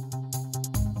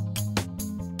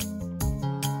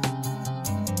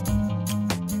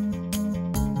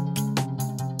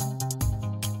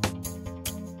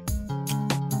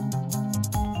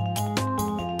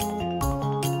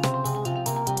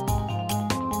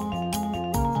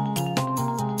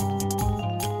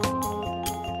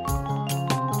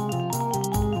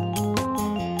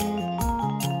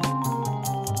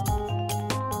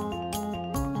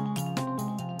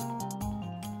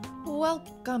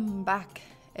 Welcome back,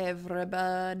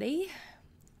 everybody.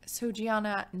 So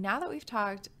Gianna, now that we've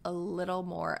talked a little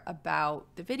more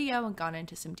about the video and gone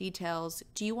into some details,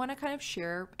 do you want to kind of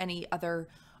share any other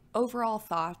overall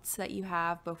thoughts that you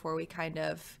have before we kind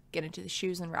of get into the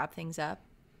shoes and wrap things up?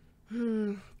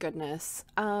 Goodness.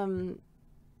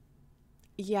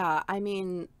 Yeah, I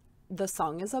mean, the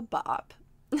song is a bop.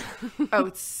 Oh,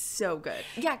 it's so good.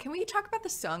 Yeah, can we talk about the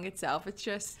song itself? It's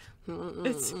just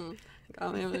it's like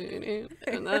I'm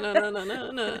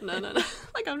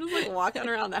just like walking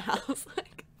around the house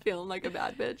like feeling like a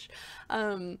bad bitch.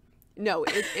 No,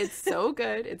 it's so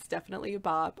good. It's definitely a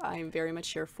bop. I'm very much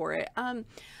here for it.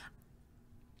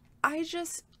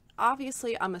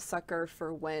 Obviously I'm a sucker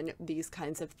for when these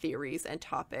kinds of theories and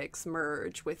topics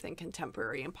merge within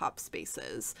contemporary and pop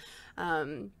spaces.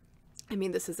 I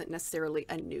mean, this isn't necessarily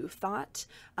a new thought,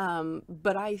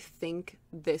 but I think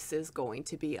this is going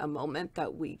to be a moment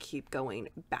that we keep going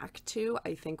back to.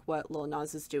 I think what Lil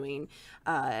Nas is doing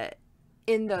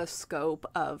in the scope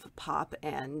of pop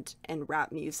and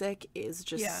rap music is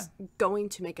just going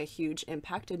to make a huge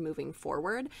impact in moving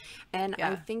forward. And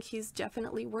I think he's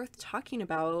definitely worth talking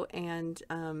about. And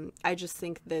I just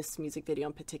think this music video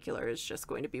in particular is just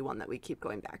going to be one that we keep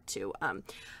going back to.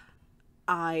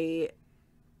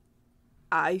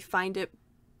 I find it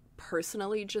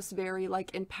personally just very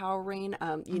like empowering.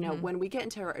 You know, when we get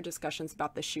into our discussions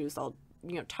about the shoes, I'll,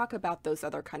 you know, talk about those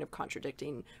other kind of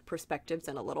contradicting perspectives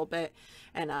in a little bit.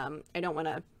 And I don't want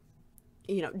to,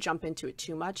 you know, jump into it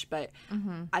too much, but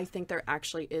I think there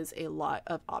actually is a lot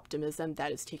of optimism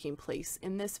that is taking place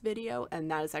in this video.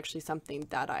 And that is actually something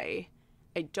that I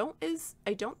don't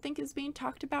think is being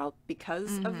talked about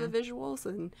because of the visuals.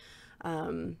 And,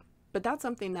 but that's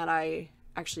something that I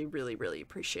actually really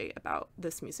appreciate about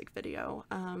this music video.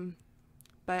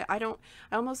 But I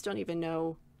almost don't even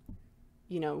know,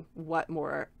 you know, what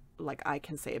more like I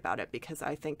can say about it, because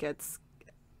I think it's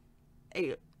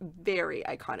a very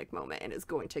iconic moment and is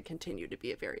going to continue to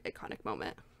be a very iconic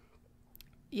moment.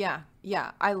 Yeah,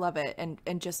 I love it.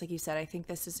 And just like you said, I think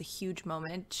this is a huge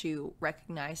moment to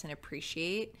recognize and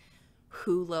appreciate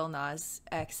who Lil Nas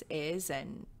X is,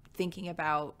 and thinking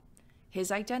about his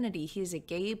identity. He's a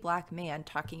gay black man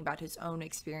talking about his own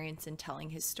experience and telling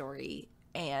his story,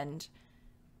 and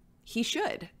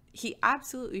he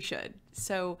absolutely should.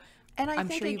 So, and I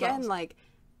think again, like,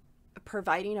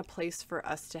 providing a place for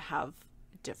us to have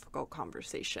difficult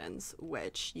conversations,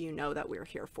 which you know that we're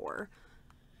here for.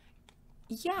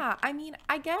 Yeah, I mean,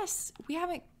 I guess we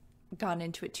haven't gone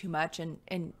into it too much,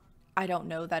 and I don't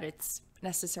know that it's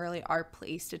necessarily our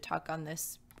place to talk on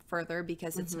this further,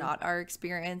 because it's not our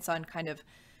experience on kind of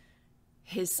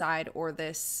his side or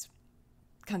this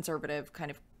conservative kind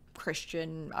of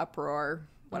Christian uproar,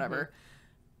 whatever.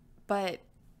 But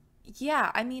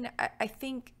yeah, I mean, I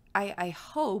think I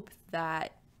hope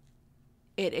that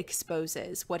it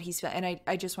exposes what he's feeling. And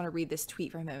I just want to read this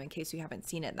tweet from him in case you haven't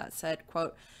seen it. That said,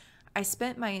 quote, "I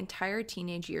spent my entire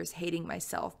teenage years hating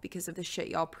myself because of the shit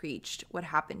y'all preached what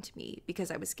happened to me because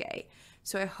I was gay.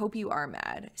 So I hope you are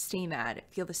mad. Stay mad.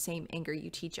 Feel the same anger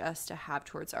you teach us to have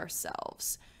towards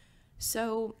ourselves."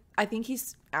 So I think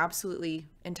he's absolutely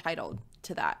entitled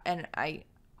to that. And I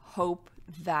hope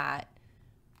that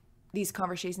these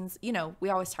conversations, you know, we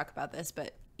always talk about this,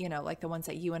 but, you know, like the ones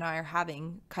that you and I are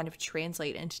having kind of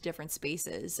translate into different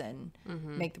spaces and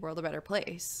make the world a better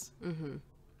place.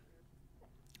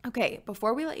 Okay,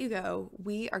 before we let you go,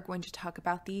 we are going to talk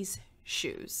about these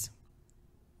shoes.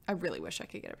 I really wish I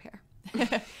could get a pair.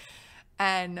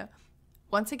 And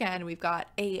once again, we've got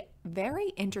a very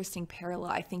interesting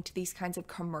parallel, I think, to these kinds of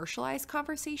commercialized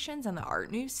conversations and the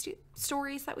art news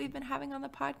stories that we've been having on the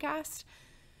podcast.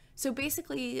 So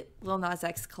basically, Lil Nas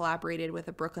X collaborated with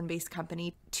a Brooklyn-based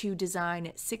company to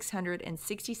design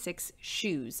 666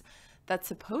 shoes that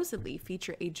supposedly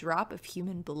feature a drop of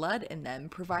human blood in them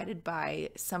provided by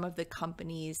some of the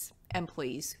company's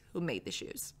employees who made the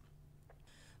shoes.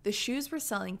 The shoes were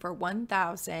selling for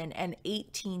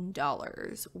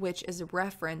 $1,018, which is a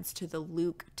reference to the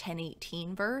Luke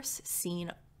 10:18 verse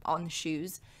seen on the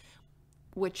shoes,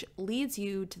 which leads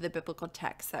you to the biblical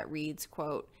text that reads,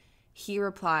 quote, "He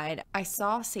replied, I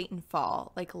saw Satan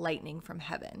fall like lightning from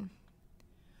heaven."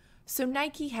 So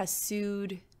Nike has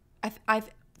sued, I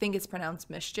think it's pronounced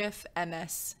Mischief,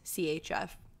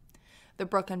 MSCHF, the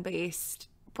Brooklyn-based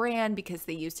brand, because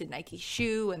they used a Nike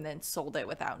shoe and then sold it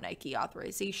without Nike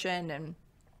authorization. And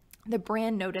the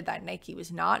brand noted that Nike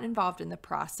was not involved in the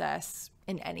process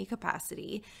in any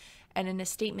capacity. And in a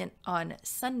statement on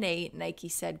Sunday, Nike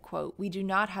said, quote, "We do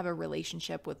not have a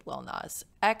relationship with Lil Nas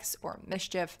X or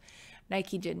Mischief.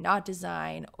 Nike did not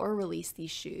design or release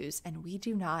these shoes, and we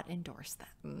do not endorse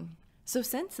them." So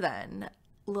since then,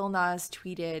 Lil Nas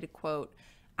tweeted, quote,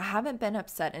 "I haven't been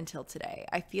upset until today.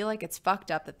 I feel like it's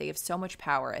fucked up that they have so much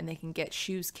power and they can get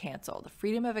shoes canceled.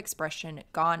 Freedom of expression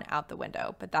gone out the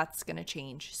window, but that's going to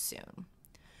change soon."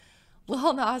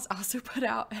 Lil Nas also put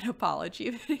out an apology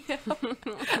video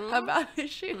about his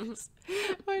shoes,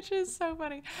 which is so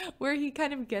funny, where he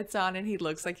kind of gets on and he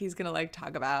looks like he's going to like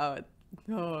talk about,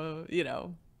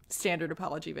 standard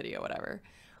apology video, whatever.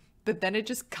 But then it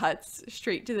just cuts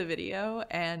straight to the video,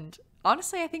 and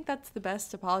honestly, I think that's the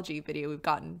best apology video we've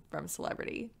gotten from a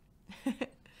celebrity.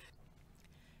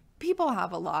 People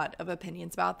have a lot of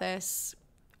opinions about this.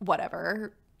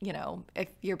 Whatever. If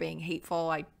you're being hateful,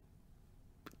 I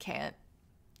can't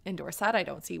endorse that. I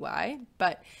don't see why.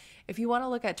 But if you want to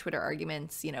look at Twitter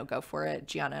arguments, go for it.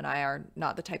 Gianna and I are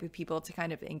not the type of people to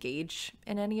kind of engage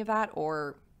in any of that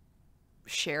or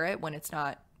share it when it's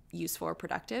not useful or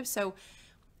productive. So,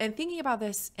 and thinking about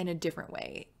this in a different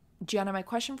way, Gianna, my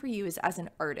question for you is, as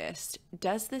an artist,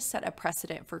 does this set a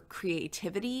precedent for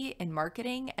creativity in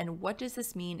marketing? And what does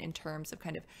this mean in terms of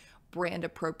kind of brand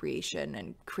appropriation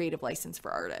and creative license for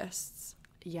artists?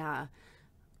 Yeah,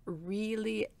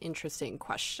 really interesting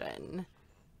question.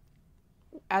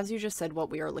 As you just said,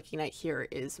 what we are looking at here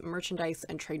is merchandise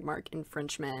and trademark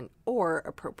infringement or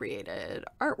appropriated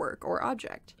artwork or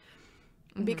object.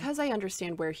 Mm-hmm. Because I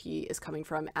understand where he is coming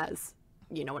from as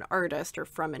an artist or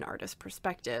from an artist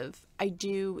perspective, I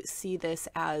do see this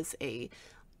as a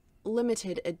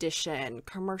limited edition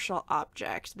commercial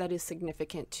object that is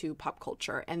significant to pop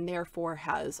culture and therefore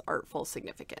has artful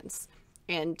significance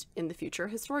and in the future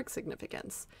historic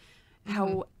significance.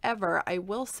 Mm-hmm. However, I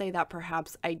will say that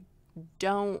perhaps I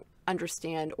don't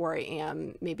understand, or I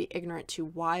am maybe ignorant to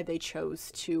why they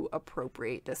chose to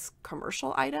appropriate this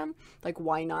commercial item. Like,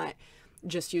 why not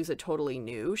just use a totally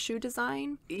new shoe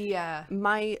design? Yeah.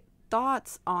 My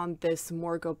thoughts on this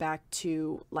more go back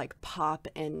to like pop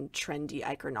and trendy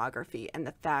iconography and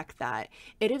the fact that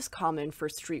it is common for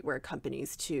streetwear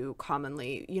companies to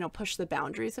commonly, push the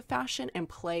boundaries of fashion and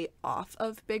play off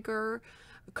of bigger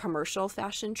commercial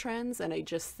fashion trends. And I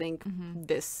just think mm-hmm.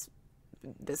 this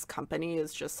company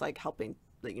is just like helping,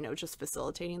 just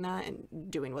facilitating that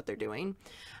and doing what they're doing.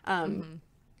 Mm-hmm.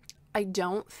 I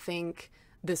don't think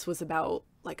this was about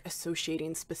like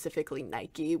associating specifically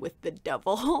Nike with the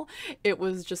devil. It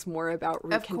was just more about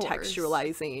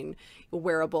recontextualizing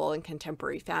wearable and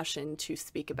contemporary fashion to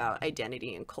speak about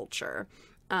identity and culture.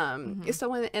 Mm-hmm.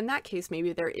 So in that case,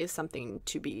 maybe there is something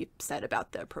to be said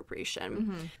about the appropriation.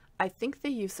 Mm-hmm. I think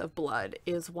the use of blood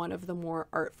is one of the more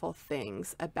artful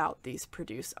things about these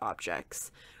produced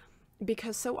objects,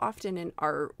 because so often in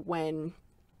art, when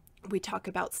we talk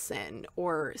about sin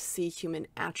or see human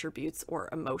attributes or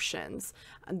emotions,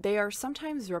 they are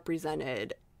sometimes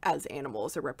represented as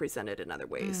animals or represented in other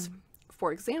ways.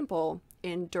 For example,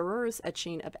 in Durer's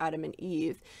etching of Adam and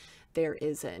Eve, there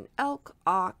is an elk,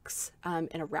 ox, and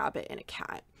a rabbit and a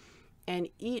cat. And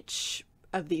each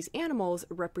of these animals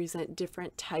represent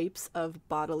different types of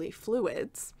bodily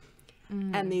fluids.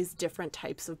 And these different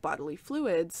types of bodily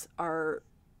fluids are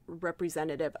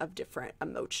representative of different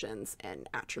emotions and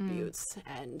attributes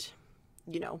and,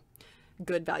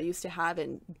 good values to have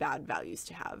and bad values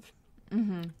to have.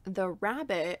 Mm-hmm. The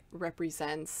rabbit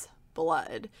represents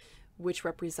blood, which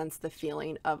represents the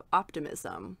feeling of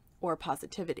optimism or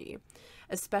positivity,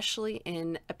 especially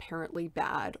in apparently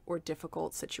bad or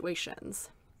difficult situations.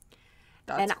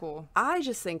 That's cool. I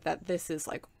just think that this is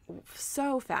like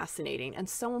so fascinating and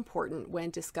so important when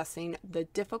discussing the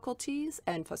difficulties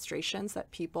and frustrations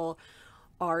that people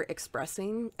are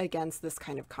expressing against this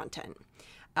kind of content.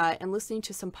 And listening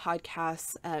to some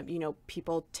podcasts,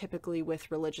 people typically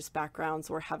with religious backgrounds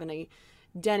or having a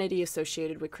identity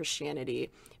associated with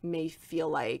Christianity may feel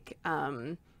like,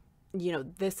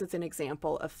 this is an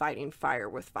example of fighting fire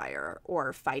with fire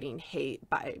or fighting hate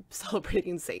by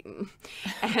celebrating Satan.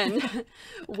 And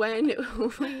when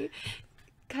we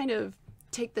kind of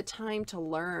take the time to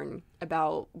learn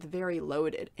about the very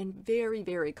loaded and very,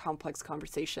 very complex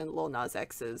conversation Lil Nas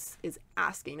X is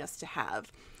asking us to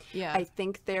have, I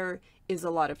think there is a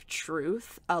lot of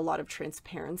truth, a lot of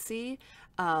transparency,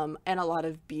 and a lot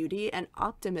of beauty and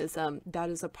optimism that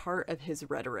is a part of his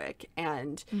rhetoric.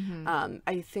 And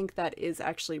I think that is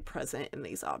actually present in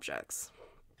these objects.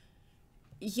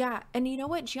 Yeah. And you know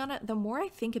what, Gianna, the more I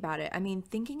think about it, I mean,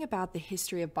 thinking about the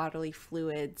history of bodily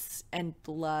fluids and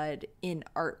blood in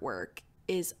artwork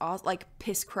is also like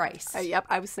piss Christ. Yep.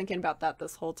 I was thinking about that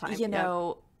this whole time.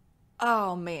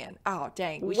 Oh man. Oh,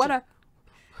 dang. A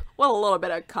little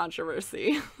bit of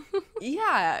controversy.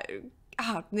 Yeah.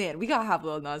 Oh man, we gotta have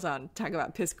Lil Nas on talk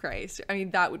about piss Christ. I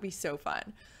mean, that would be so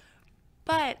fun.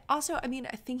 But also, I mean,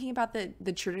 thinking about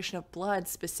the tradition of blood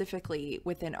specifically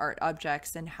within art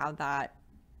objects and how that,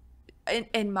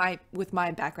 with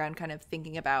my background, kind of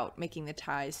thinking about making the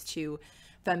ties to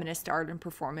feminist art and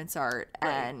performance art,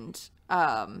 and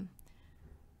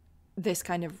this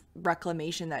kind of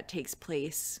reclamation that takes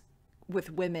place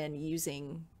with women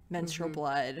using menstrual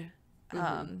blood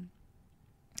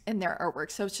in their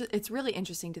artwork. So it's really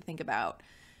interesting to think about,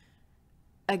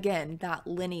 again, that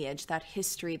lineage, that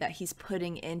history that he's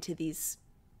putting into these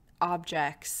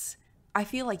objects. I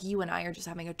feel like you and I are just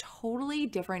having a totally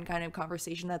different kind of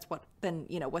conversation than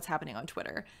what's happening on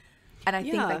Twitter. And I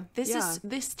think like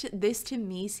this to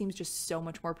me seems just so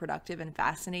much more productive and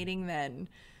fascinating than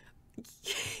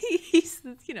he's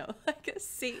like a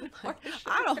Satan.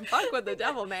 I don't fuck with the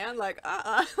devil, man. Like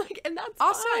and that's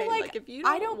also fine. Like if you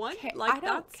don't want, like, I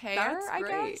don't care. That's I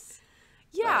great. Guess.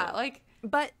 Yeah,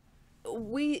 but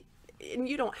and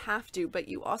you don't have to, but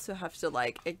you also have to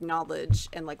like acknowledge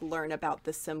and like learn about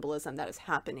the symbolism that is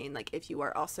happening, like if you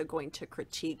are also going to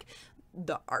critique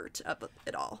the art of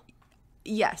it all.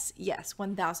 Yes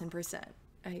 1000%.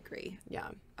 I agree. Yeah.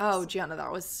 Oh, Gianna,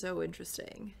 that was so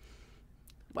interesting.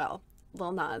 Well,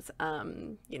 Lil Nas,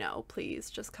 please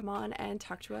just come on and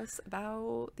talk to us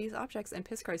about these objects and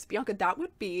piss Christ. Bianca, that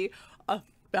would be a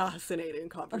fascinating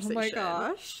conversation. Oh my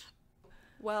gosh.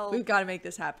 Well, we've got to make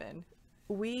this happen.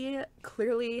 We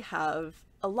clearly have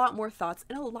a lot more thoughts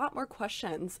and a lot more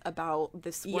questions about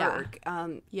this work.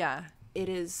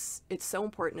 It's so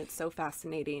important. It's so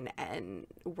fascinating. And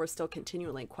we're still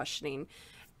continually questioning.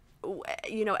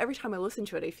 Every time I listen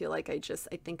to it, I feel like I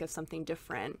think of something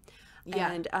different.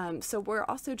 Yeah. And so we're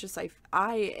also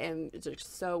I am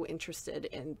just so interested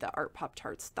in the Art Pop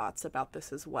Tarts thoughts about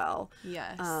this as well.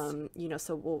 Yes.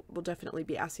 So we'll definitely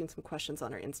be asking some questions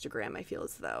on our Instagram, I feel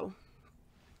as though.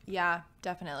 Yeah,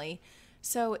 definitely.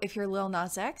 So if you're Lil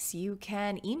Nas X, you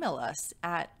can email us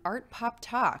at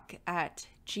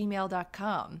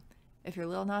artpoptalk@gmail.com. If you're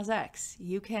Lil Nas X,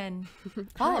 you can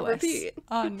follow us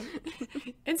on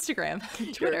Instagram,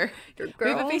 Twitter. Your we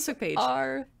have a girls Facebook page.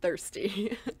 Are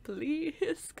thirsty.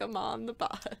 Please come on the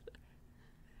pod.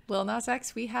 Lil Nas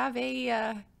X, we have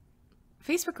a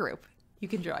Facebook group you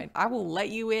can join. I will let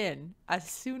you in as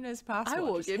soon as possible. I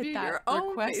will Just give hit you that your own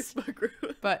request. Facebook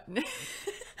group. But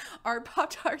Art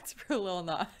Pop Tarts for Lil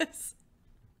Nas.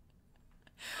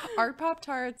 Art Pop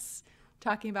Tarts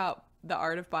talking about the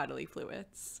art of bodily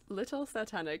fluids. Little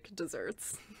satanic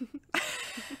desserts.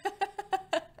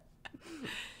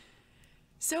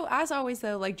 So as always,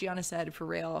 though, like Gianna said, for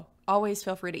real, always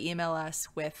feel free to email us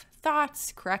with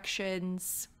thoughts,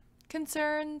 corrections,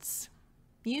 concerns,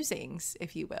 musings,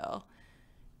 if you will.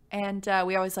 And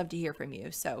we always love to hear from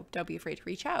you, so don't be afraid to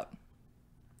reach out.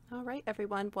 All right,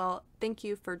 everyone. Well, thank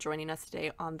you for joining us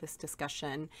today on this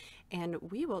discussion,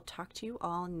 and we will talk to you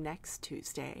all next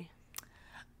Tuesday.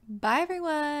 Bye,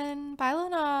 everyone. Bye, Lil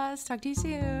Nas. Talk to you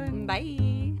soon.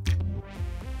 Bye.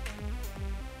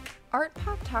 Art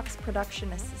Pop Talk's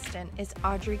production assistant is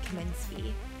Audrey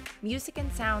Kaminsky. Music and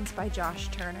sounds by Josh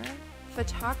Turner.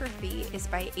 Photography is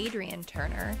by Adrian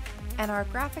Turner. And our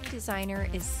graphic designer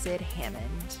is Sid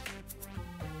Hammond.